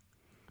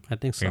 I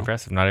think Pretty so.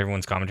 impressive. Not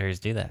everyone's commentaries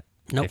do that.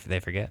 Nope. They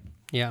forget.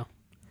 Yeah.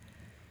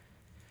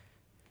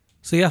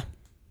 So yeah,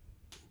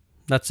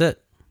 that's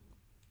it.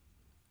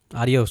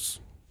 Adios.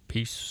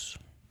 Peace.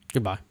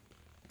 Goodbye.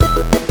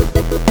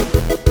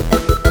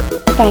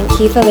 Thank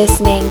you for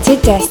listening to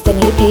Destiny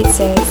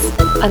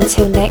Pizzas.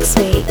 Until next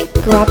week,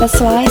 grab a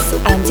slice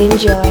and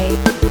enjoy.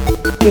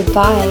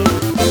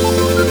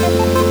 Goodbye.